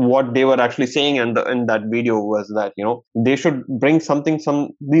what they were actually saying in that video was that they should bring some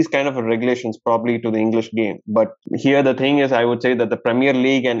these kind of regulations probably to the English game. But here the thing is, I would say that the Premier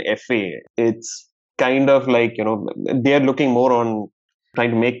League and FA, it's kind of like they're looking more on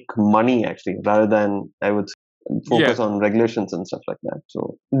trying to make money actually, rather than, I would focus on regulations and stuff like that.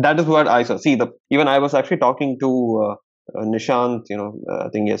 So that is what I saw. See, even I was actually talking to Nishant, I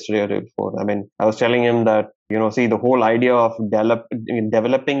think yesterday or day before. I mean, I was telling him that see, the whole idea of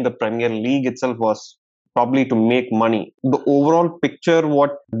developing the Premier League itself was probably to make money. The overall picture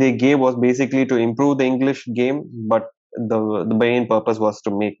what they gave was basically to improve the English game, but the main purpose was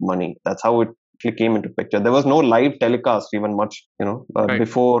to make money. That's how it came into picture. There was no live telecast even much,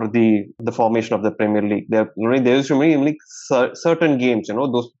 before the formation of the Premier League. There used to be only certain games,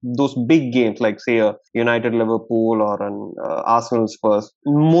 those big games like say a United Liverpool or an Arsenal Spurs.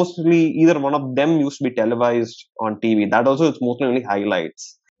 Mostly either one of them used to be televised on TV. That also it's mostly only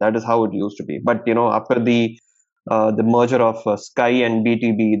highlights. That is how it used to be. But after the merger of Sky and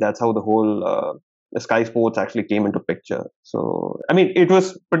BTB, that's how the whole Sky Sports actually came into picture. So, I mean, it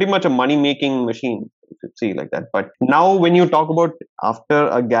was pretty much a money-making machine, if you see like that. But now when you talk about after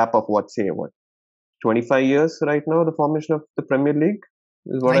a gap of 25 years right now, the formation of the Premier League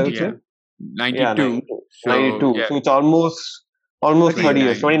is what I would say. 92. Yeah, 92. Yeah. So it's almost 30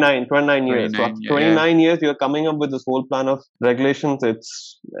 years, 29 years. So after 29 years, you're coming up with this whole plan of regulations. I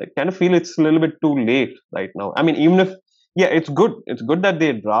kind of feel it's a little bit too late right now. I mean, even if, it's good. It's good that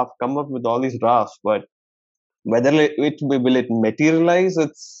they come up with all these drafts, but whether will it materialize,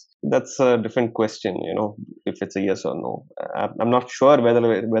 that's a different question. If it's a yes or no, I'm not sure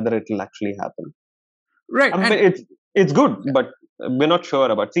whether it will actually happen. Right. I mean, it's good, but we're not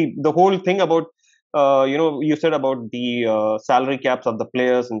sure about. See, the whole thing about you said about the salary caps of the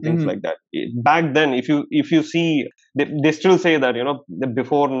players and things like that. Back then, if you see, they still say that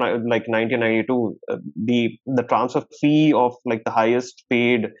before like 1992, the transfer fee of like the highest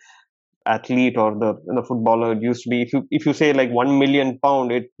paid athlete or the footballer used to be, if you say like £1 million,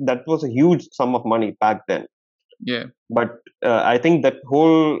 that was a huge sum of money back then. Yeah. But I think that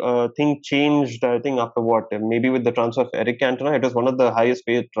whole thing changed. I think after maybe with the transfer of Eric Cantona, it was one of the highest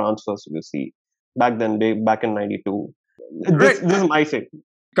paid transfers you see back then, back in 92. This is my say.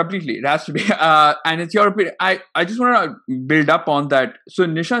 Completely. It has to be. And it's your opinion. I just want to build up on that. So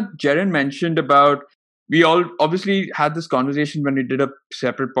Nishant, Jerin mentioned about, we all obviously had this conversation when we did a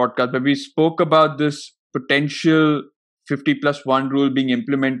separate podcast, but we spoke about this potential 50+1 rule being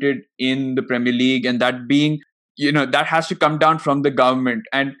implemented in the Premier League, and that being, that has to come down from the government.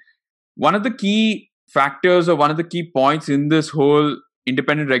 And one of the key factors or one of the key points in this whole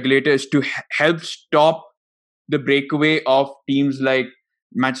independent regulator is to help stop the breakaway of teams like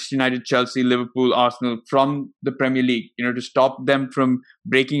Manchester United, Chelsea, Liverpool, Arsenal from the Premier League, to stop them from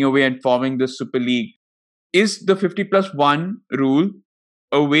breaking away and forming the Super League. Is the 50+1 rule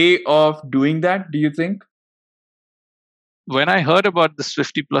a way of doing that, do you think? When I heard about this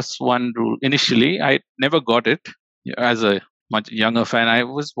 50+1 rule initially, I never got it. As a much younger fan, I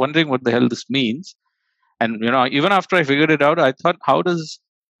was wondering what the hell this means. And even after I figured it out, I thought, how does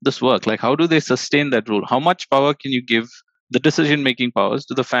this work? Like, how do they sustain that rule? How much power can you give the decision-making powers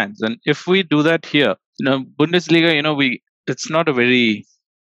to the fans? And if we do that here, Bundesliga, it's not a very,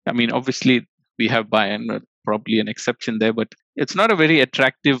 I mean, obviously we have Bayern, probably an exception there, but it's not a very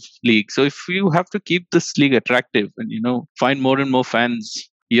attractive league. So if you have to keep this league attractive and find more and more fans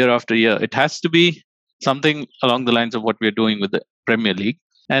year after year, it has to be something along the lines of what we're doing with the Premier League.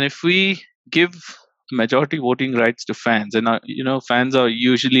 And if we give majority voting rights to fans, and fans are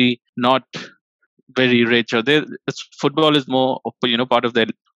usually not very rich, or football is more part of their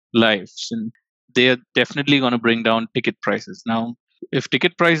lives, and they are definitely going to bring down ticket prices. Now, if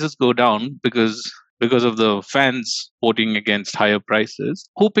ticket prices go down because of the fans voting against higher prices,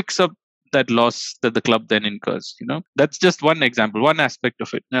 who picks up that loss that the club then incurs? That's just one example, one aspect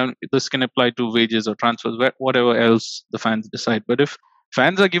of it. Now, this can apply to wages or transfers, whatever else the fans decide. But if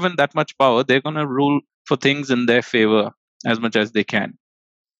fans are given that much power, they're going to rule for things in their favor as much as they can.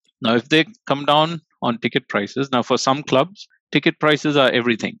 Now, if they come down on ticket prices, now for some clubs, ticket prices are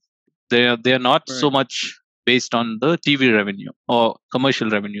everything. They are not so much based on the TV revenue or commercial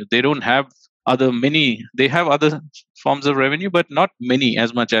revenue. They don't have they have other forms of revenue, but not many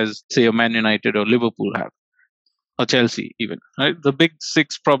as much as, say, a Man United or Liverpool have, or Chelsea even. Right? The big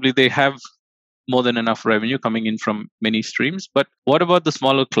six, probably they have more than enough revenue coming in from many streams. But what about the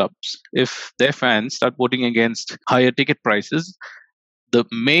smaller clubs? If their fans start voting against higher ticket prices, the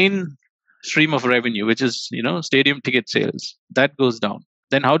main stream of revenue, which is, stadium ticket sales, that goes down.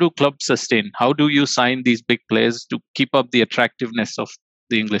 Then how do clubs sustain? How do you sign these big players to keep up the attractiveness of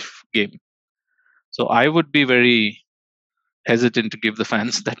the English game? So I would be very hesitant to give the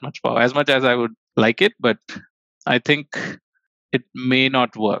fans that much power, as much as I would like it, but I think it may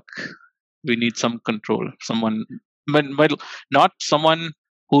not work. We need some control. Someone, but not someone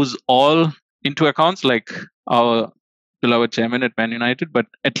who's all into accounts like our beloved chairman at Man United, but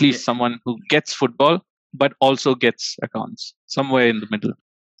at least someone who gets football but also gets accounts, somewhere in the middle.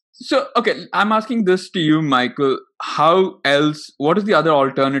 So, okay, I'm asking this to you, Michael. How else, what is the other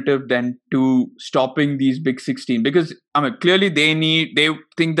alternative then to stopping these big 16? Because, clearly they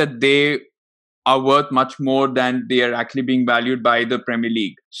think that they are worth much more than they are actually being valued by the Premier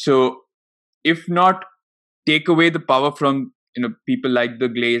League. So, if not take away the power from, people like the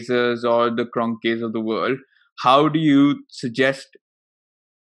Glazers or the Kroenkes of the world, how do you suggest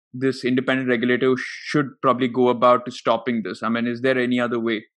this independent regulator should probably go about to stopping this? Is there any other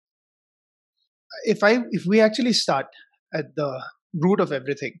way? If we actually start at the root of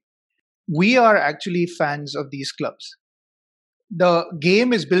everything, we are actually fans of these clubs. The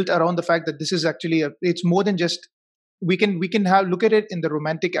game is built around the fact that this is actually it's more than just, we can look at it in the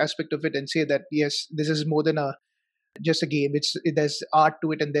romantic aspect of it and say that yes, this is more than just a game. There's art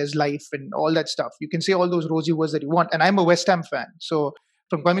to it and there's life and all that stuff. You can say all those rosy words that you want. And I'm a West Ham fan, so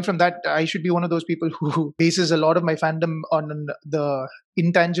coming from that, I should be one of those people who bases a lot of my fandom on the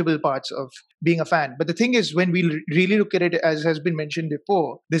intangible parts of being a fan. But the thing is, when we really look at it, as has been mentioned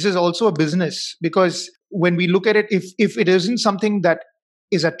before, this is also a business, because when we look at it, if it isn't something that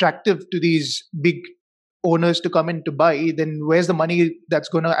is attractive to these big owners to come in to buy, then where's the money that's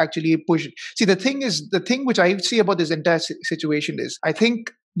going to actually push it? See, the thing which I see about this entire situation is, I think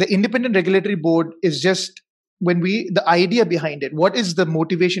the independent regulatory board is just, the idea behind it, what is the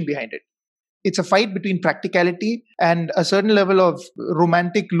motivation behind it? It's a fight between practicality and a certain level of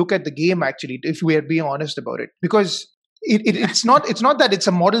romantic look at the game, actually, if we are being honest about it. Because it's not that it's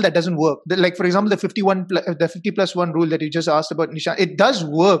a model that doesn't work. Like, for example, the 50+1 rule that you just asked about, Nishant, it does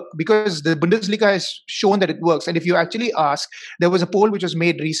work because the Bundesliga has shown that it works. And if you actually ask, there was a poll which was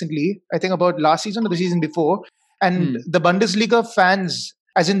made recently, I think about last season or the season before, and the Bundesliga fans,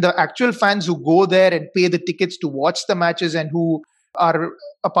 as in the actual fans who go there and pay the tickets to watch the matches and who are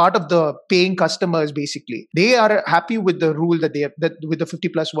a part of the paying customers, basically, they are happy with the rule that with the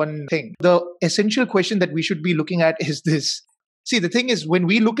 50+1 thing. The essential question that we should be looking at is this. See, the thing is, when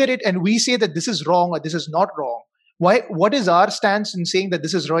we look at it and we say that this is wrong or this is not wrong, what is our stance in saying that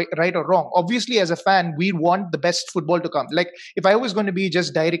this is right or wrong? Obviously, as a fan, we want the best football to come. Like, if I was going to be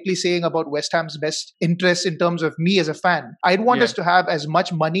just directly saying about West Ham's best interests in terms of me as a fan, I'd want us to have as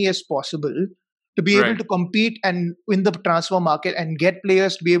much money as possible to be able to compete and win the transfer market and get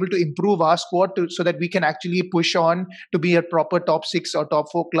players to be able to improve our squad so that we can actually push on to be a proper top 6 or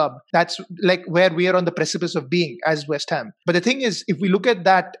top 4 club. That's like where we are on the precipice of being as West Ham. But the thing is, if we look at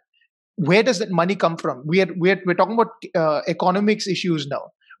that, where does that money come from? We're talking about economics issues now.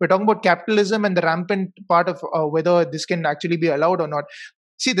 We're talking about capitalism and the rampant part of whether this can actually be allowed or not.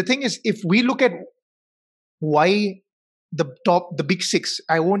 See, the thing is, if we look at why the big 6,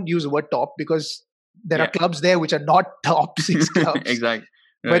 I won't use the word top because there are clubs there which are not top 6 clubs. Exactly.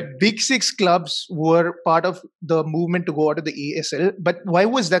 Right. But big 6 clubs were part of the movement to go out of the ESL. But why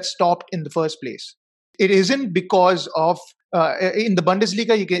was that stopped in the first place? It isn't because of in the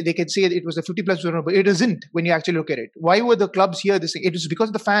Bundesliga, they can say it was a 50+1, but it isn't when you actually look at it. Why were the clubs here this thing? It was because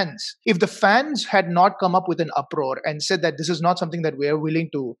of the fans. If the fans had not come up with an uproar and said that this is not something that we are willing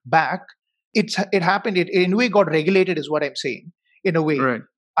to back, it happened. It in a way got regulated, is what I'm saying. In a way, right.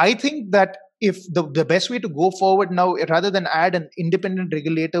 I think that if the best way to go forward now, rather than add an independent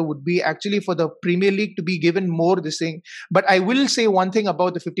regulator, would be actually for the Premier League to be given more this thing. But I will say one thing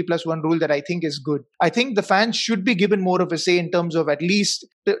about the 50+1 rule that I think is good. I think the fans should be given more of a say in terms of at least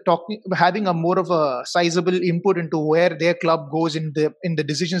having a more of a sizable input into where their club goes in the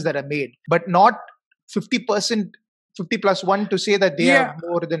decisions that are made, but not 50%, 50+1 to say that they have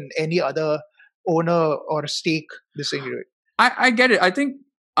more than any other owner or stake. This thing. I get it. I think,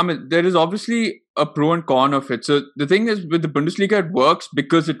 there is obviously a pro and con of it. So the thing is, with the Bundesliga, it works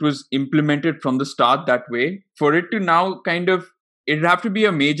because it was implemented from the start that way. For it to now it'd have to be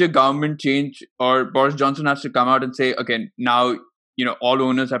a major government change, or Boris Johnson has to come out and say, okay, now, all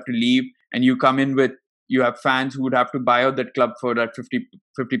owners have to leave, and you come in with, you have fans who would have to buy out that club for that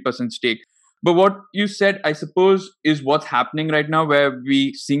 50% stake. But what you said, I suppose, is what's happening right now, where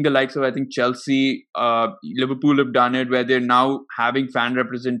we seeing the likes of, I think, Chelsea, Liverpool have done it, where they're now having fan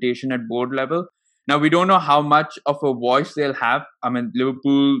representation at board level. Now, we don't know how much of a voice they'll have. I mean,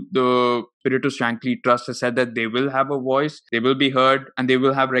 Liverpool, the Spiritus Shankly Trust has said that they will have a voice, they will be heard, and they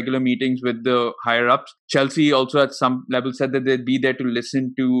will have regular meetings with the higher-ups. Chelsea also at some level said that they'll be there to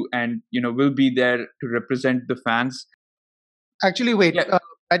listen to and, will be there to represent the fans. Actually, wait,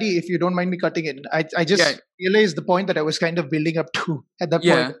 Paddy, if you don't mind me cutting in, I just realized the point that I was kind of building up to at that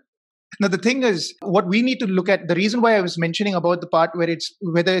point. Now, the thing is, what we need to look at, the reason why I was mentioning about the part where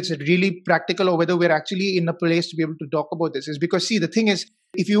whether it's really practical or whether we're actually in a place to be able to talk about this is because, see, the thing is,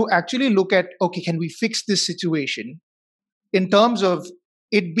 if you actually look at, okay, can we fix this situation in terms of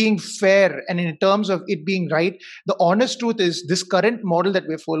it being fair and in terms of it being right, the honest truth is this current model that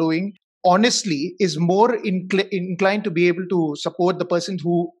we're following, honestly, is more inclined to be able to support the person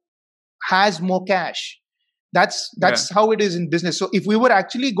who has more cash. That's how it is in business. So if we were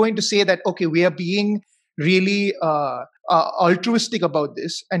actually going to say that, okay, we are being really altruistic about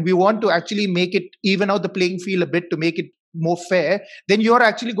this and we want to actually make it even out the playing field a bit to make it more fair, then you're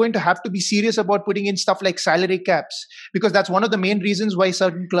actually going to have to be serious about putting in stuff like salary caps, because that's one of the main reasons why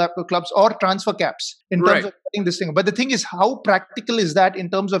certain clubs or transfer caps in terms of getting this thing. But the thing is, how practical is that in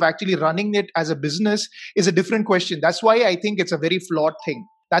terms of actually running it as a business is a different question. That's why I think it's a very flawed thing.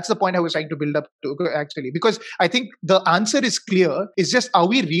 That's the point I was trying to build up to, actually, because I think the answer is clear. It's just, are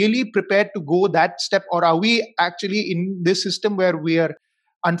we really prepared to go that step, or are we actually in this system where we are,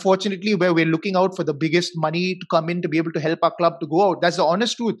 unfortunately, where we're looking out for the biggest money to come in to be able to help our club to go out? That's the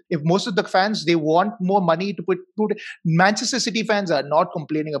honest truth. If most of the fans, they want more money to put Manchester City fans are not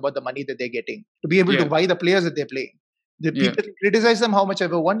complaining about the money that they're getting to be able to buy the players that they're playing. The people criticize them how much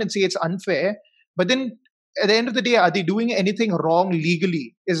ever want and say it's unfair, but then at the end of the day, are they doing anything wrong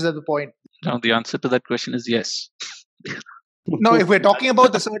legally? Is that the point? Now, the answer to that question is yes. No, if we're talking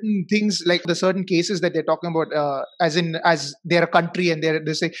about the certain things, like the certain cases that they're talking about, as they're a country and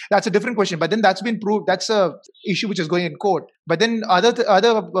they say, that's a different question. But then that's been proved. That's a issue which is going in court. But then other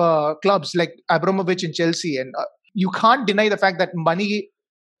clubs like Abramovich and Chelsea, and you can't deny the fact that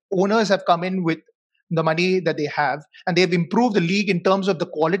owners have come in with the money that they have, and they've improved the league in terms of the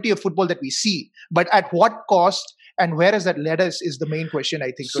quality of football that we see. But at what cost and where has that led us is the main question,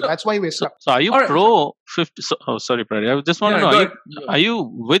 I think. So that's why we're stuck. So are you pro 50? Sorry, Pradi. I just want to know, are you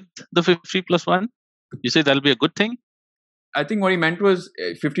with the 50+1? You say that'll be a good thing? I think what he meant was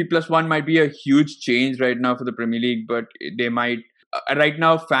 50+1 might be a huge change right now for the Premier League, but they might... right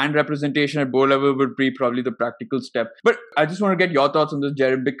now, fan representation at board level would be probably the practical step. But I just want to get your thoughts on this,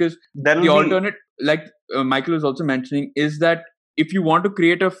 Jerin, because alternate, like Michael was also mentioning, is that if you want to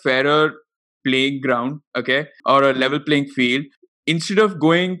create a fairer playing ground, okay, or a level playing field, instead of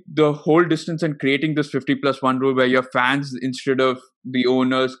going the whole distance and creating this 50+1 rule where your fans, instead of the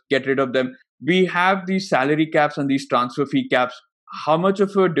owners, get rid of them, we have these salary caps and these transfer fee caps. How much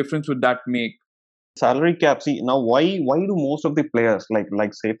of a difference would that make? Salary cap. See, now why do most of the players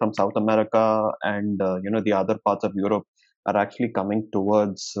like say from South America and the other parts of Europe are actually coming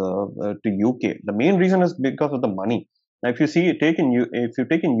towards to UK? The main reason is because of the money. Now, if you take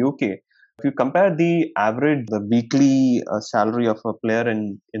in UK, if you compare the average weekly salary of a player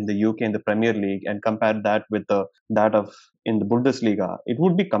in the UK in the Premier League and compare that with that of in the Bundesliga, it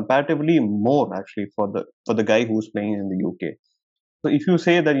would be comparatively more actually for the guy who's playing in the UK. So if you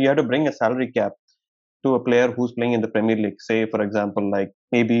say that you have to bring a salary cap to a player who's playing in the Premier League, say, for example, like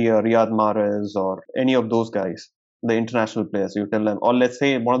maybe Riyad Mahrez or any of those guys, the international players, you tell them, or let's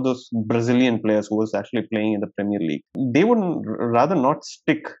say one of those Brazilian players who was actually playing in the Premier League, they would rather not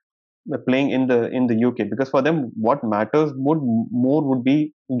stick playing in the UK, because for them, what matters would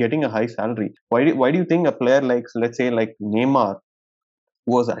be getting a high salary. Why do you think a player like, let's say, like Neymar,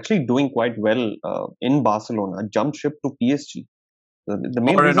 who was actually doing quite well in Barcelona, jumped ship to PSG? The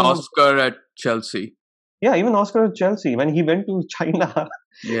main or reason an Oscar at Chelsea. Yeah, even Oscar at Chelsea, when he went to China,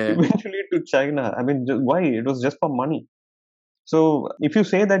 Yeah. eventually to China. I mean, why? It was just for money. So if you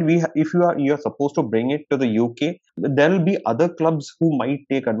say that you're supposed to bring it to the UK, there will be other clubs who might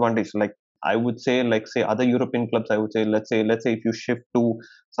take advantage. Like I would say, other European clubs. I would say, let's say if you shift to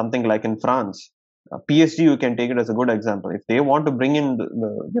something like in France, PSG, you can take it as a good example. If they want to bring in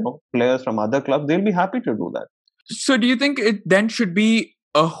players from other clubs, they'll be happy to do that. So do you think it then should be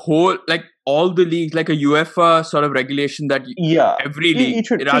a whole, like all the leagues, like a UEFA sort of regulation that every league, it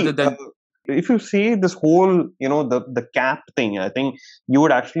should, rather than... if you see this whole, the cap thing, I think you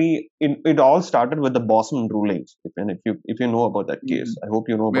would actually, it all started with the Bosman rulings. If you know about that case, I hope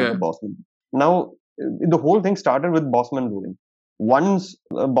you know about the Bosman. Now, the whole thing started with Bosman ruling. Once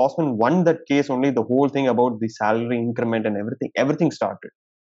Bosman won that case, only the whole thing about the salary increment and everything started.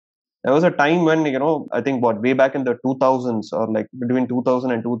 There was a time when, I think way back in the 2000s, or like between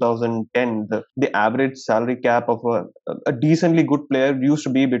 2000 and 2010, the average salary cap of a decently good player used to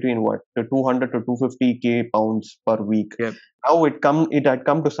be between the 200 to 250k pounds per week. Yep. Now it had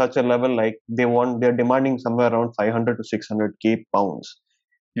come to such a level, like they're demanding somewhere around 500 to 600k pounds.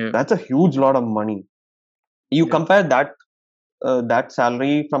 Yeah. That's a huge lot of money. You compare that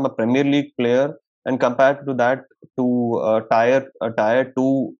salary from a Premier League player and compared to that to a tier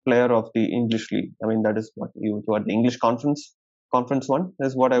two player of the English league. I mean, that is what the English conference one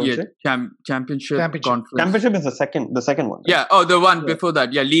is what I would say. Championship conference. Championship is the second one. Right? Yeah. Oh, the one before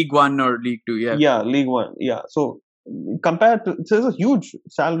that. Yeah, League One or League Two. Yeah. Yeah, League One. Yeah. So compared to, there's a huge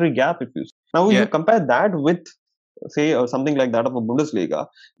salary gap if you now you compare that with say something like that of a Bundesliga,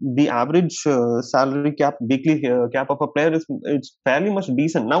 the average salary cap, weekly cap of a player is fairly much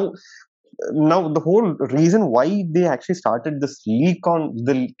decent. Now the whole reason why they actually started this league,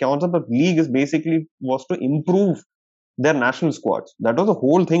 the concept of league is basically was to improve their national squads. That was the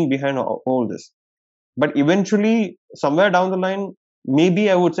whole thing behind all this. But eventually, somewhere down the line,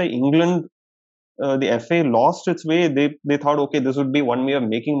 maybe I would say England, the FA lost its way. They thought, okay, this would be one way of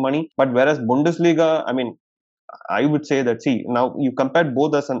making money. But whereas Bundesliga, I mean, I would say that, see, now you compare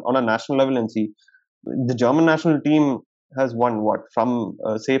both us on a national level and see, the German national team has won from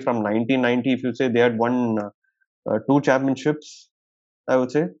 1990, if you say they had won 2 championships, I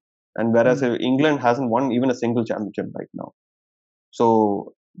would say. And whereas England hasn't won even a single championship right now.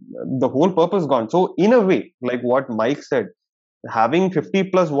 So the whole purpose gone. So in a way, like what Mike said, having 50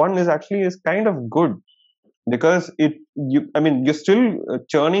 plus 1 is kind of good, because you're still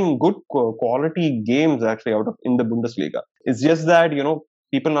churning good quality games actually out of in the Bundesliga. It's just that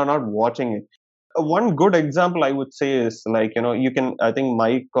people are not watching it. One good example I would say is, like, I think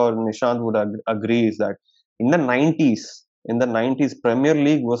Mike or Nishant would agree, is that in the 90s Premier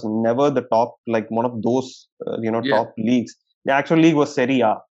League was never the top, like one of those top leagues. The actual league was Serie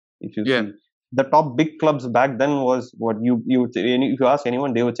A, if you see. The top big clubs back then was what you would say, if you ask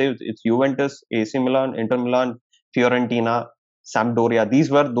anyone, they would say it's Juventus, AC Milan, Inter Milan, Fiorentina, Sampdoria. These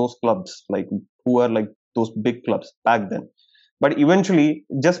were those clubs, like, who were like those big clubs back then. But eventually,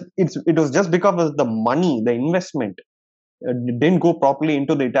 it was just because of the money, the investment didn't go properly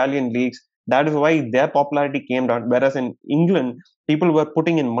into the Italian leagues. That is why their popularity came down. Whereas in England, people were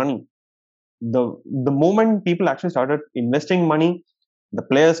putting in money. The moment people actually started investing money, the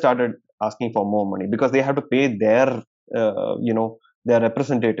players started asking for more money, because they have to pay their their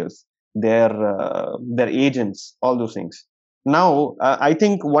representatives, their agents, all those things. Now I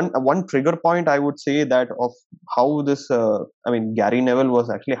think one trigger point I would say that of how this Gary Neville was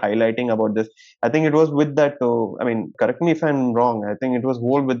actually highlighting about this. I think it was with that correct me if I'm wrong, I think it was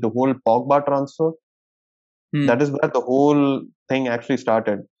with the whole Pogba transfer. That is where the whole thing actually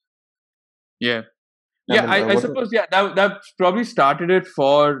started. I suppose that probably started it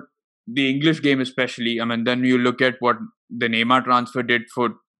for the English game especially. I mean, then you look at what the Neymar transfer did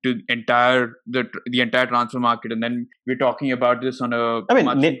to the entire transfer market, and then we're talking about this on a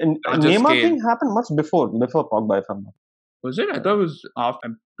Neymar scale. thing happened much before Pogba, if I'm not. Was it? I thought it was after.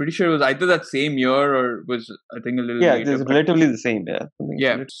 I'm pretty sure it was either that same year or was, I think, a little later. It's relatively the same.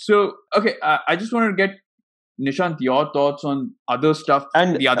 So okay, I just want to get Nishant, your thoughts on other stuff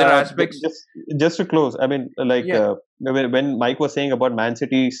and the other aspects. Just to close, I mean, like when Mike was saying about Man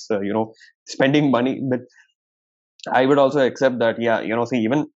City's, spending money, but I would also accept that, see,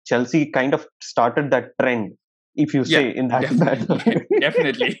 even Chelsea kind of started that trend, if you say in that manner.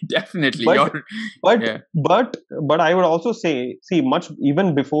 Definitely. But I would also say, see, much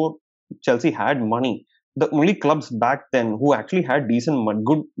even before Chelsea had money, the only clubs back then who actually had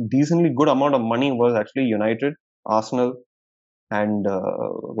decently good amount of money was actually United, Arsenal, and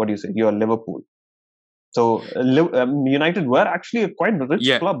your Liverpool. So United were actually a quite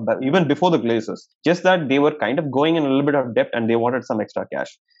rich club even before the Glazers. Just that they were kind of going in a little bit of debt and they wanted some extra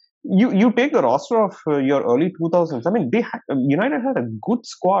cash. You take the roster of your early 2000s. I mean, United had a good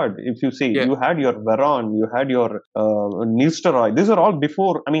squad. If you see, you had your Veron, you had your Nistelrooy. These are all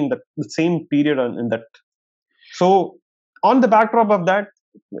before. I mean, the same period in that. So on the backdrop of that,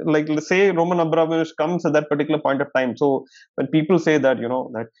 like, let's say Roman Abramovich comes at that particular point of time. So when people say that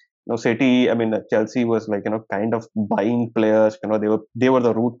City, that Chelsea was like kind of buying players, they were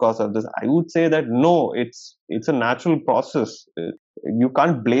the root cause of this. I would say that no, it's a natural process. You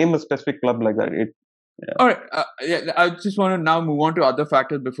can't blame a specific club like that. All right, I just want to now move on to other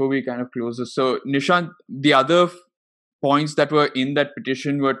factors before we kind of close this. So Nishant, the other points that were in that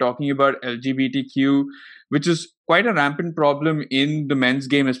petition were talking about LGBTQ, which is quite a rampant problem in the men's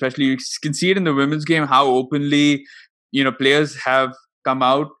game, especially. You can see it in the women's game, how openly players have come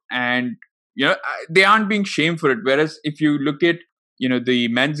out and they aren't being shamed for it. Whereas if you look at the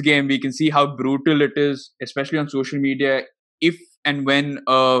men's game, we can see how brutal it is, especially on social media. If and when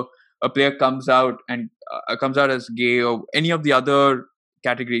a player comes out as gay or any of the other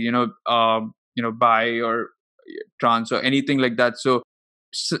categories, bi or trans or anything like that. So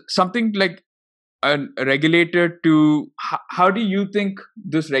something like a regulator to how do you think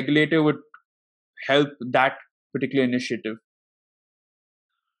this regulator would help that particular initiative?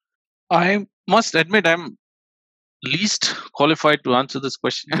 I must admit, I'm least qualified to answer this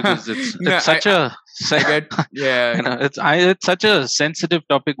question because it's such a it's such a sensitive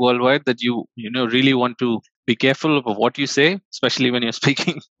topic worldwide that you really want to be careful of what you say, especially when you're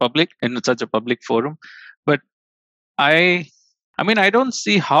speaking public in such a public forum. But I don't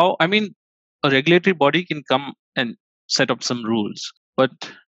see how. I mean, a regulatory body can come and set up some rules, but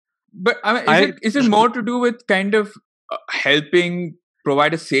I mean, is it more to do with kind of helping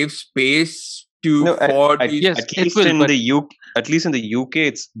provide a safe space at least in the UK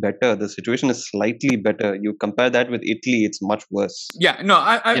it's better. The situation is slightly better. You compare that with Italy, it's much worse.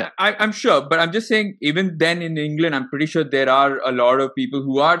 I'm sure, but I'm just saying even then in England I'm pretty sure there are a lot of people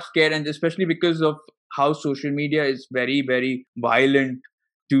who are scared, and especially because of how social media is very, very violent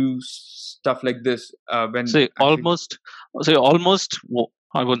to stuff like this. Almost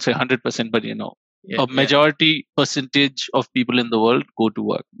I won't say 100%, but a majority percentage of people in the world go to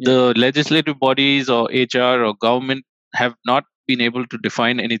work. The legislative bodies or HR or government have not been able to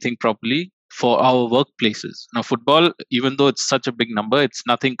define anything properly for our workplaces. Now, football, even though it's such a big number, it's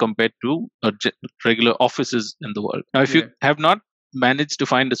nothing compared to regular offices in the world. Now, if you have not managed to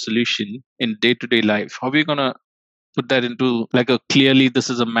find a solution in day-to-day life, how are you going to put that into like clearly this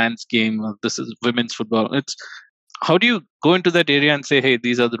is a man's game or this is women's football? How do you go into that area and say, hey,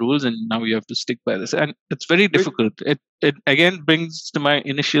 these are the rules and now you have to stick by this? And it's very difficult. It again brings to my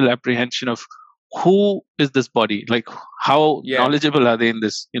initial apprehension of who is this body? Like, how knowledgeable are they in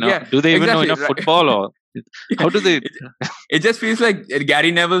this? Do they even know enough football, or how do they? It just feels like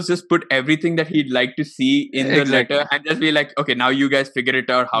Gary Neville's just put everything that he'd like to see in the letter and just be like, okay, now you guys figure it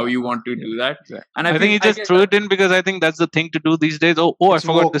out how you want to do that. Exactly. And I think he just threw it in because I think that's the thing to do these days. Oh, I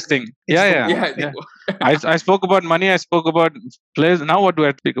forgot this thing. I spoke about money. I spoke about players. Now what do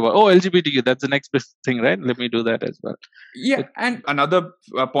I speak about? Oh, LGBTQ. That's the next best thing, right? Let me do that as well. Yeah, and another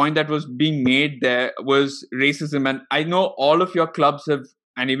point that was being made there was racism. And I know all of your clubs have,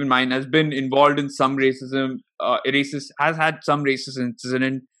 and even mine has been involved in some racism. Has had some racist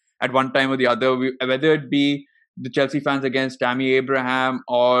incident at one time or the other. Whether it be the Chelsea fans against Tammy Abraham,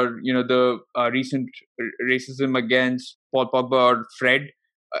 or the recent racism against Paul Pogba or Fred,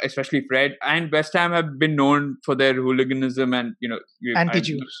 especially Fred, and West Ham have been known for their hooliganism and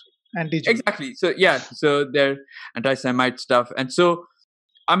anti-Jews. Exactly. So they're anti-Semite stuff, and so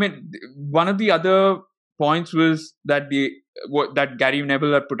I mean, one of the other points was that that Gary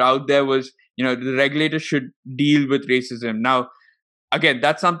Neville had put out there was the regulator should deal with racism. Now, again,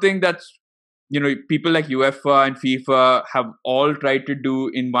 that's something that's people like UEFA and FIFA have all tried to do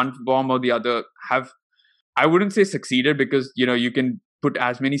in one form or the other. I wouldn't say succeeded, because you can put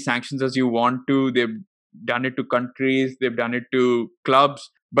as many sanctions as you want to. They've done it to countries, they've done it to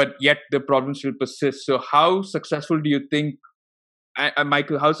clubs, but yet the problem still persists. So how successful do you think,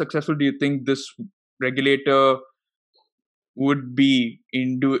 Michael, how successful do you think this regulator would be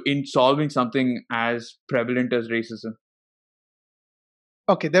in solving something as prevalent as racism?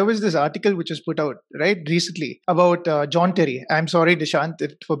 Okay, there was this article which was put out recently about John Terry. I'm sorry, Nishant,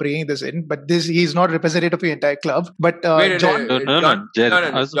 for bringing this in, but he's not representative of the entire club. But John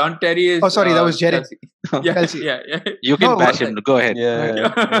Terry is. Oh, sorry, that was Jerin. Chelsea. Yeah. You can bash him. Go ahead.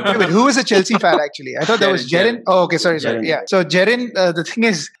 Wait, who is a Chelsea fan actually? I thought that was Jerin. Oh, okay, sorry. Yeah. So Jerin, the thing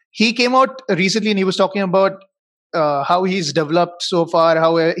is, he came out recently and he was talking about how he's developed so far,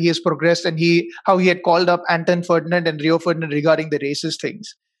 how he has progressed, and how he had called up Anton Ferdinand and Rio Ferdinand regarding the racist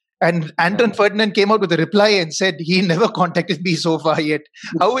things. And Anton Ferdinand came out with a reply and said he never contacted me so far yet.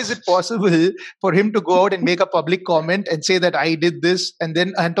 How is it possible for him to go out and make a public comment and say that I did this, and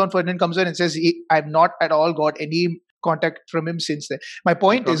then Anton Ferdinand comes in and says I've not at all got any contact from him since then. My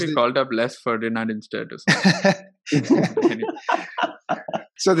point is he called up Les Ferdinand instead.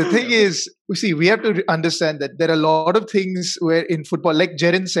 So the thing is, we have to understand that there are a lot of things where in football, like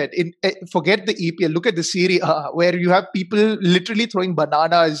Jerin said, forget the EPL, look at the Serie A, where you have people literally throwing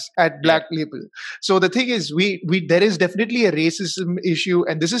bananas at black people. So the thing is, there is definitely a racism issue.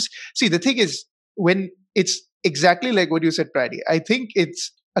 And this is, the thing is, when it's exactly like what you said, Praddy, I think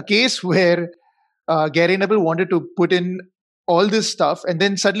it's a case where Gary Neville wanted to put in all this stuff, and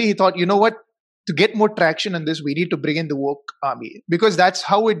then suddenly he thought, you know what? to get more traction on this, we need to bring in the woke army, because that's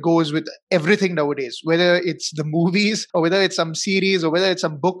how it goes with everything nowadays. Whether it's the movies or whether it's some series or whether it's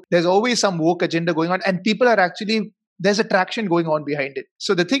some book, there's always some woke agenda going on, and people are actually, there's a traction going on behind it.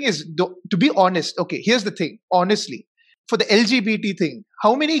 So the thing is, to be honest, okay, here's the thing, honestly, for the LGBT thing,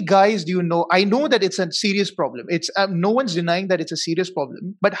 how many guys do you know? I know that it's a serious problem. It's no one's denying that it's a serious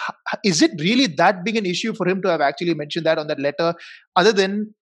problem. But is it really that big an issue for him to have actually mentioned that on that letter, other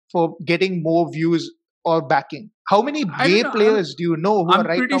than for getting more views or backing? How many gay players do you know who are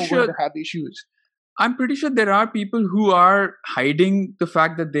right now going to have issues? I'm pretty sure there are people who are hiding the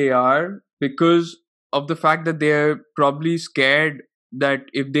fact that they are, because of the fact that they're probably scared that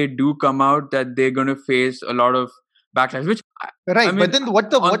if they do come out, that they're going to face a lot of backlash, which right. I mean, but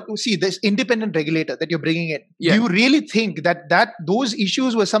then see, this independent regulator that you're bringing in, do you really think that those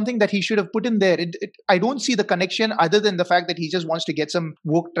issues were something that he should have put in there? I don't see the connection other than the fact that he just wants to get some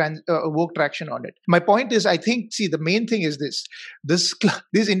woke traction on it. My point is, I think, see, the main thing is this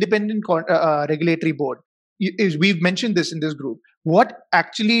independent regulatory board is, we've mentioned this in this group, what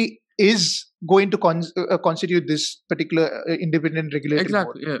actually is going to constitute this particular independent regulatory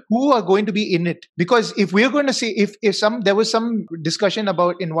board? Who are going to be in it? Because if we're going to say, if there was some discussion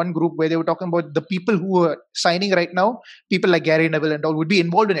about in one group where they were talking about the people who are signing right now, people like Gary Neville and all would be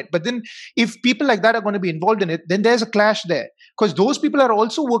involved in it. But then if people like that are going to be involved in it, then there's a clash there, because those people are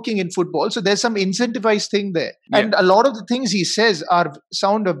also working in football. So there's some incentivized thing there. And a lot of the things he says are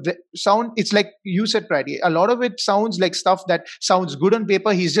sound. It's like you said, Praddy, a lot of it sounds like stuff that sounds good on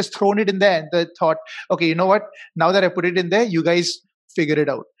paper. He's just thrown it in there and they thought, okay, you know what? Now that I put it in there, you guys figure it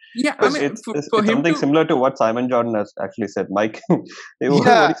out. Yeah, I mean, it's something similar to what Simon Jordan has actually said, Mike. What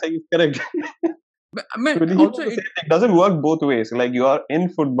he's saying is correct. I mean, also it doesn't work both ways. Like, you are in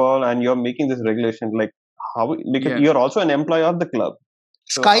football and you're making this regulation. Like, how? Because you're also an employee of the club.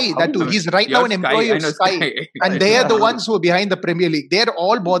 Sky, so that too. He's right now an employee of Sky. And they are the ones who are behind the Premier League. They're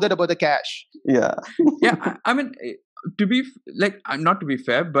all bothered about the cash. Yeah. Yeah, I mean, to be not to be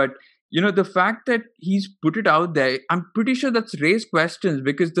fair, but the fact that he's put it out there, I'm pretty sure that's raised questions,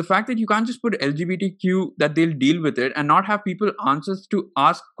 because the fact that you can't just put LGBTQ, that they'll deal with it and not have people answers to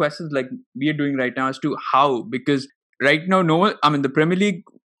ask questions like we are doing right now as to how, because right now, the Premier League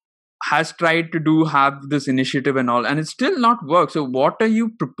has tried to have this initiative and all, and it's still not worked. So what are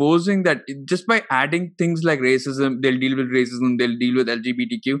you proposing that just by adding things like racism, they'll deal with racism, they'll deal with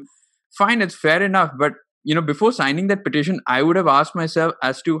LGBTQ? Fine, it's fair enough, but before signing that petition, I would have asked myself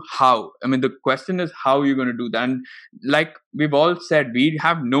as to how. I mean, the question is how you're going to do that. And like we've all said, we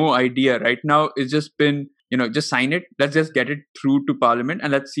have no idea right now. It's just been, just sign it. Let's just get it through to Parliament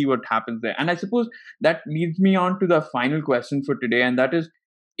and let's see what happens there. And I suppose that leads me on to the final question for today. And that is,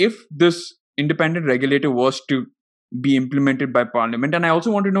 if this independent regulator was to be implemented by Parliament, and I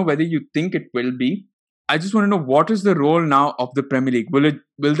also want to know whether you think it will be, I just want to know, what is the role now of the Premier League?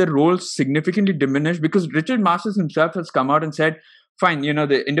 Will the role significantly diminish? Because Richard Masters himself has come out and said, fine,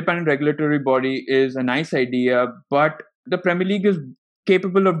 the independent regulatory body is a nice idea, but the Premier League is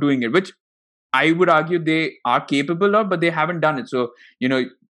capable of doing it, which I would argue they are capable of, but they haven't done it. So,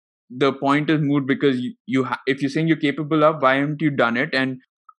 the point is moot, because if you're saying you're capable of, why haven't you done it? And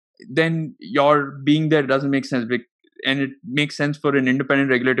then your being there doesn't make sense. And it makes sense for an independent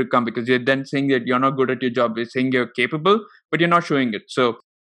regulator to come, because you're then saying that you're not good at your job. You're saying you're capable, but you're not showing it. So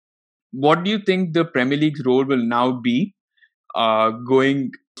what do you think the Premier League's role will now be going?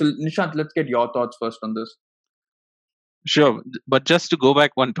 So Nishant, let's get your thoughts first on this. Sure. But just to go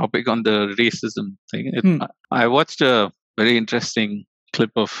back one topic on the racism thing, I watched a very interesting clip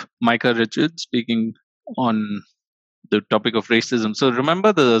of Micah Richards speaking on the topic of racism. So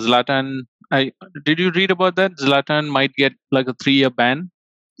remember the Zlatan, did you read about that? Zlatan might get like a 3-year ban.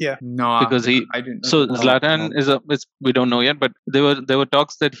 Yeah. No, because I didn't. So Zlatan is we don't know yet, but there were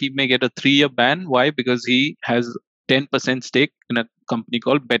talks that he may get a 3-year ban. Why? Because he has 10% stake in a company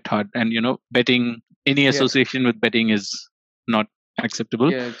called BetHard, and betting, any association with betting is not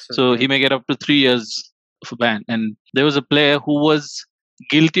acceptable. Yeah, so he may get up to 3 years of a ban. And there was a player who was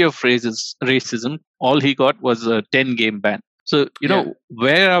guilty of racism. All he got was a 10-game ban. So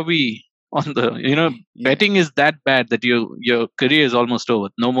where are we on the betting is that bad that your career is almost over.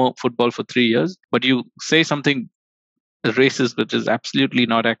 No more football for 3 years, but you say something racist which is absolutely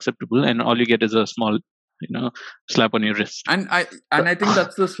not acceptable, and all you get is a small slap on your wrist. And I think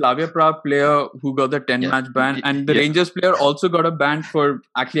that's the Slavia Prague player who got the 10-match ban, and the Rangers player also got a ban for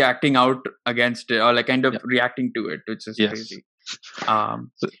actually acting out against it, or like kind of reacting to it, which is crazy.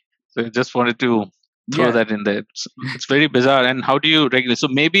 So I just wanted to throw that in there. It's very bizarre. And how do you regulate? So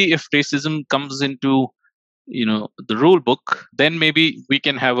maybe if racism comes into the rule book, then maybe we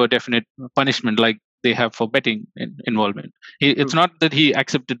can have a definite punishment like they have for betting involvement. It's not that he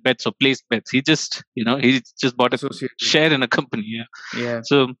accepted bets or placed bets. He just bought a Associated. share in a company. Yeah.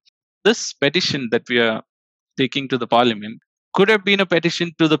 So this petition that we are taking to the parliament could have been a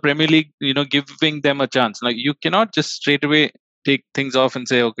petition to the Premier League, giving them a chance. Like, you cannot just straight away take things off and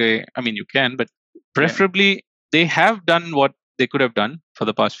say, okay, I mean, you can, but preferably they have done what they could have done for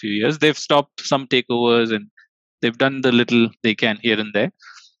the past few years. They've stopped some takeovers and they've done the little they can here and there.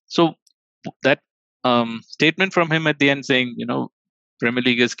 So that statement from him at the end saying, Premier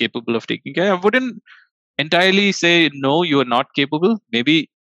League is capable of taking care, I wouldn't entirely say, no, you are not capable. Maybe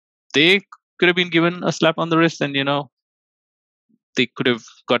they could have been given a slap on the wrist and, they could have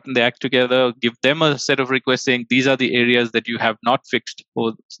gotten the act together, give them a set of requests saying these are the areas that you have not fixed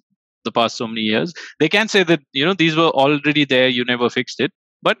for the past so many years. They can say that, these were already there, you never fixed it.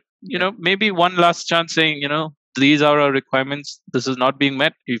 But, maybe one last chance saying, these are our requirements. This is not being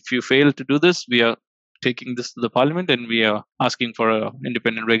met. If you fail to do this, we are taking this to the parliament and we are asking for an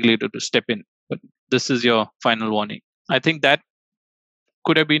independent regulator to step in. But this is your final warning. I think that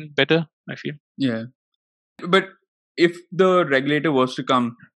could have been better, I feel. Yeah. But if the regulator was to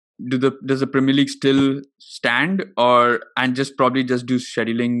come, does the Premier League still stand and probably just do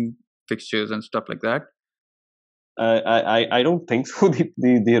scheduling fixtures and stuff like that? I don't think so.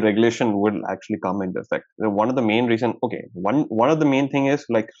 The regulation will actually come into effect. One of the main reason, one of the main thing is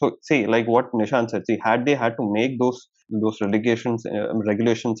like what Nishant said. See, had they had to make those regulations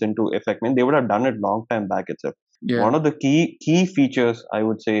into effect, I mean, they would have done it long time back itself. Yeah. One of the key features I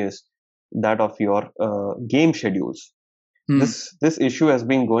would say is that of your game schedules. This issue has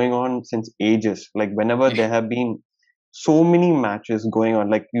been going on since ages. Like whenever there have been so many matches going on,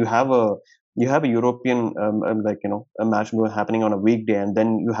 like you have a European a match happening on a weekday, and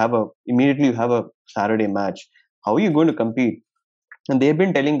then you have a Saturday match. How are you going to compete? And they've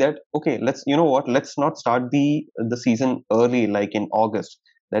been telling that, okay, let's not start the season early, like in August.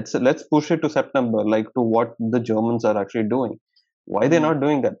 Let's push it to September, like to what the Germans are actually doing. Why they're not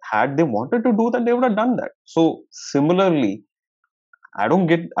doing that? Had they wanted to do that, they would have done that. So similarly, I don't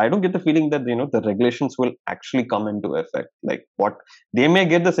get the feeling that the regulations will actually come into effect. Like what they may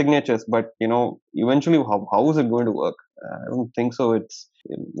get the signatures, but eventually how is it going to work? I don't think so. It's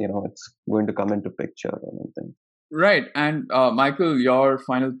it's going to come into picture or anything. Right. And Michael, your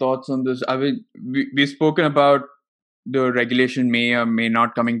final thoughts on this? I mean, we've spoken about the regulation may or may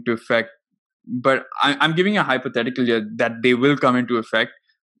not come into effect, but I'm giving a hypothetical here that they will come into effect.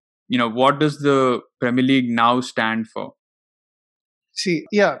 What does the Premier League now stand for? See,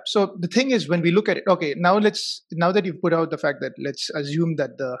 yeah. So the thing is, when we look at it, okay, now that you've put out the fact that let's assume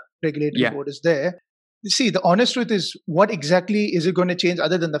that the regulatory board is there. See, the honest truth is, what exactly is it going to change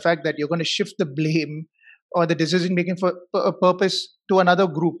other than the fact that you're going to shift the blame or the decision making for a purpose to another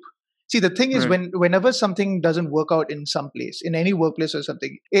group? See, the thing is, whenever something doesn't work out in some place, in any workplace or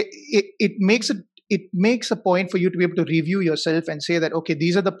something, it makes a point for you to be able to review yourself and say that, okay,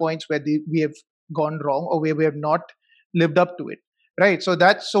 these are the points where we have gone wrong or where we have not lived up to it. Right. So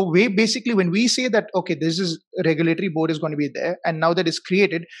we basically, when we say that, okay, this is regulatory board is going to be there, and now that it's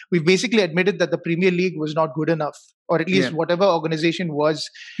created, we've basically admitted that the Premier League was not good enough, or at least whatever organization was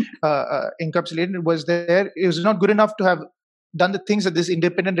encapsulated was there. It was not good enough to have done the things that this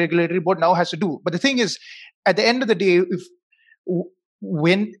independent regulatory board now has to do. But the thing is, at the end of the day,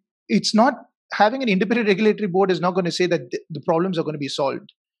 when it's not having an independent regulatory board is not going to say that the problems are going to be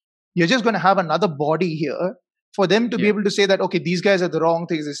solved. You're just going to have another body here for them to be able to say that, okay, these guys are the wrong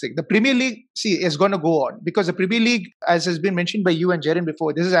things. This thing. The Premier League, is going to go on because the Premier League, as has been mentioned by you and Jerin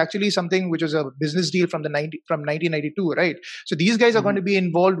before, this is actually something which was a business deal from 1992, right? So these guys are going to be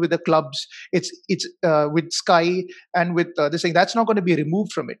involved with the clubs. It's with Sky and with this thing. That's not going to be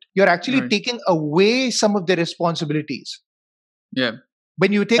removed from it. You're actually taking away some of their responsibilities. Yeah.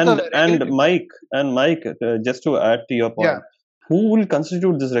 When you take Mike, just to add to your point, who will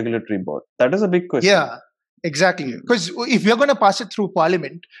constitute this regulatory board? That is a big question. Yeah. Exactly. Because if you're going to pass it through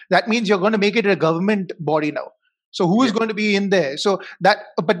parliament, that means you're going to make it a government body now. So who is going to be in there? So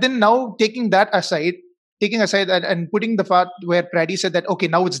but then now taking aside and putting the part where Praddy said that, okay,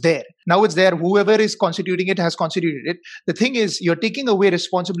 now it's there. Whoever is constituting it has constituted it. The thing is, you're taking away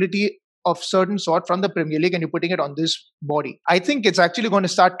responsibility of certain sort from the Premier League and you're putting it on this body. I think it's actually going to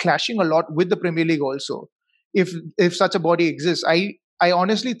start clashing a lot with the Premier League also. If such a body exists, I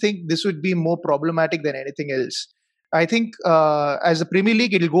honestly think this would be more problematic than anything else. I think as the Premier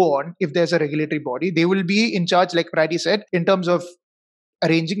League, it will go on if there's a regulatory body. They will be in charge, like Praddy said, in terms of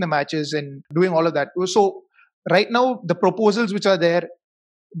arranging the matches and doing all of that. So right now, the proposals which are there,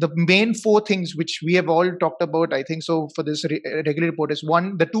 the main four things which we have all talked about, I think so, for this regular report is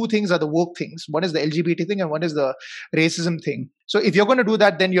one, the two things are the woke things. One is the LGBT thing and one is the racism thing. So if you're going to do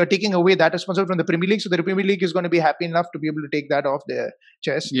that, then you're taking away that responsibility from the Premier League. So the Premier League is going to be happy enough to be able to take that off their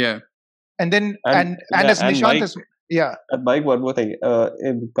chest. Yeah. And then, and as Nishant has, And Mike, one more thing.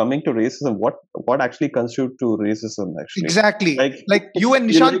 Coming to racism, what actually constitutes to racism? Actually, exactly. Like you and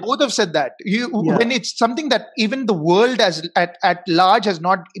Nishant both have said that. When it's something that even the world as at large has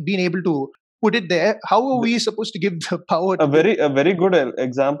not been able to put it there, how are we supposed to give the power? A very good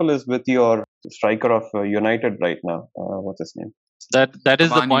example is with your striker of United right now. What's his name? That is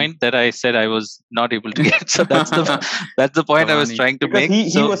the point that I said I was not able to get. So that's the point I was trying to make.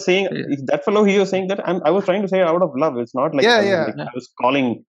 He was saying that fellow. He was saying that I was trying to say it out of love. It's not like I was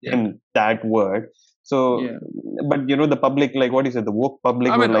calling him that word. So, but the public, like what he said, the woke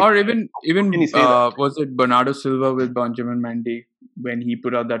public. I mean, like, or even was it Bernardo Silva with Benjamin Mendy when he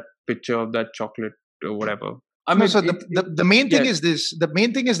put out that picture of that chocolate or whatever? I mean, so the main thing is this. The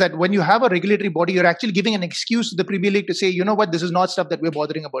main thing is that when you have a regulatory body, you're actually giving an excuse to the Premier League to say, you know what, this is not stuff that we're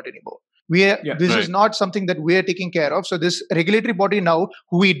bothering about anymore. This is not something that we're taking care of. So this regulatory body now,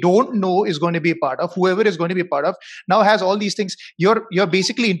 who we don't know is going to be a part of, whoever is going to be a part of, now has all these things. You're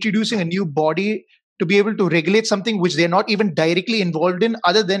basically introducing a new body to be able to regulate something which they're not even directly involved in,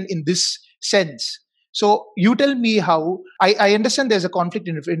 other than in this sense. So you tell me how. I understand there's a conflict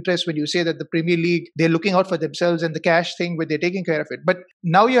of interest when you say that the Premier League, they're looking out for themselves and the cash thing where they're taking care of it. But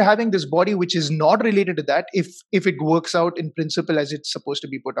now you're having this body which is not related to that. If it works out in principle as it's supposed to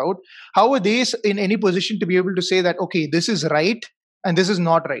be put out, how are they in any position to be able to say that, okay, this is right and this is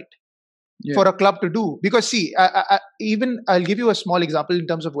not right for a club to do? Because see, I'll give you a small example in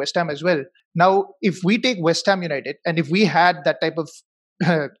terms of West Ham as well. Now, if we take West Ham United and if we had that type of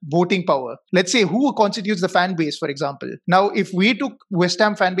voting power, let's say who constitutes the fan base, for example. Now, if we took West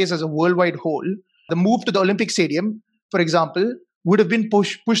Ham fan base as a worldwide whole, the move to the Olympic Stadium, for example, would have been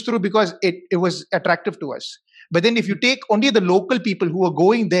pushed through because it was attractive to us. But then if you take only the local people who are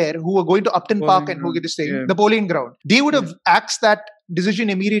going there, who are going to Upton Park and who get this thing, the polling ground, they would have axed that decision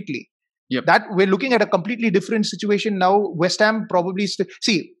immediately. That we're looking at a completely different situation now. West Ham probably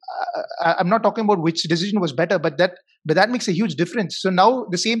I'm not talking about which decision was better, but that makes a huge difference. So now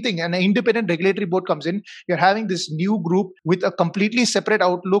the same thing, an independent regulatory board comes in. You're having this new group with a completely separate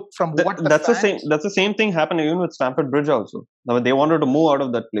outlook from that's the same thing happened even with Stamford Bridge also. Now they wanted to move out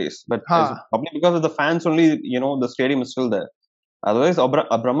of that place, but probably because of the fans only, the stadium is still there. Otherwise,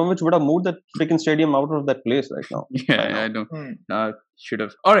 Abramovich would have moved that freaking stadium out of that place right now. I know. Should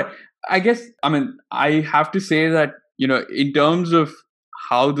have. All right. I guess, I have to say that, in terms of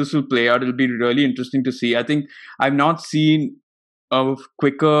how this will play out, it'll be really interesting to see. I think I've not seen a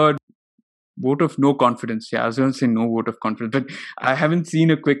quicker vote of no confidence. I was going to say no vote of confidence, but I haven't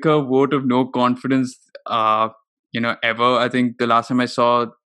seen a quicker vote of no confidence, ever. I think the last time I saw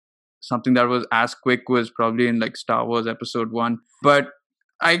something that was as quick was probably in like Star Wars Episode 1. But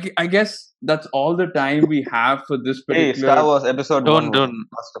I guess that's all the time we have for this particular... Hey, Star Wars Episode 1. Don't.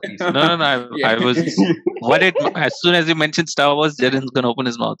 No. I was worried. As soon as you mentioned Star Wars, Jerin's going to open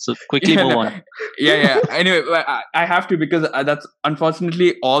his mouth. So quickly move on. Anyway, I have to, because that's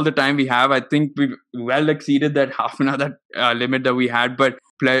unfortunately all the time we have. I think we've well exceeded that half an hour limit that we had. But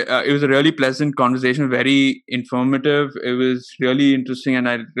it was a really pleasant conversation, very informative. It was really interesting, and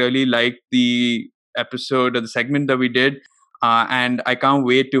I really liked the episode or the segment that we did. And I can't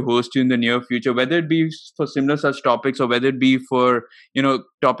wait to host you in the near future, whether it be for similar such topics or whether it be for,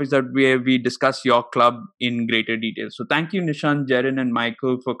 topics that we discuss your club in greater detail. So thank you, Nishant, Jerin, and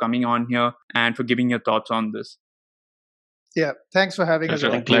Michael, for coming on here and for giving your thoughts on this. Yeah, thanks for having us.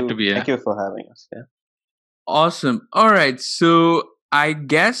 Glad to be here. Thank you for having us. Yeah. Awesome. All right. So I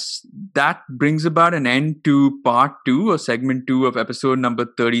guess that brings about an end to part 2 or segment 2 of episode number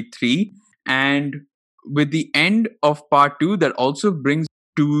 33. And with the end of part 2, that also brings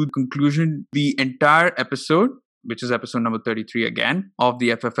to conclusion the entire episode, which is episode number 33 again of the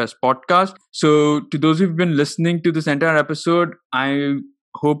FFS podcast. So to those who've been listening to this entire episode, I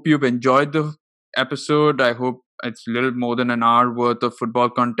hope you've enjoyed the episode. I hope it's a little more than an hour worth of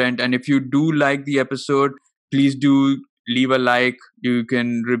football content. And if you do like the episode, please do leave a like. You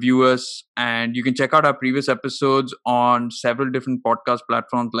can review us, and you can check out our previous episodes on several different podcast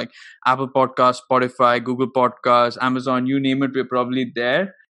platforms like Apple Podcasts, Spotify, Google Podcasts, Amazon, you name it, we're probably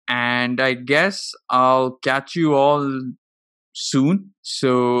there. And I guess I'll catch you all soon.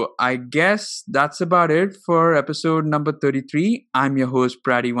 So I guess that's about it for episode number 33. I'm your host,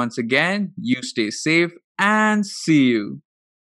 Praddy, once again. You stay safe and see you.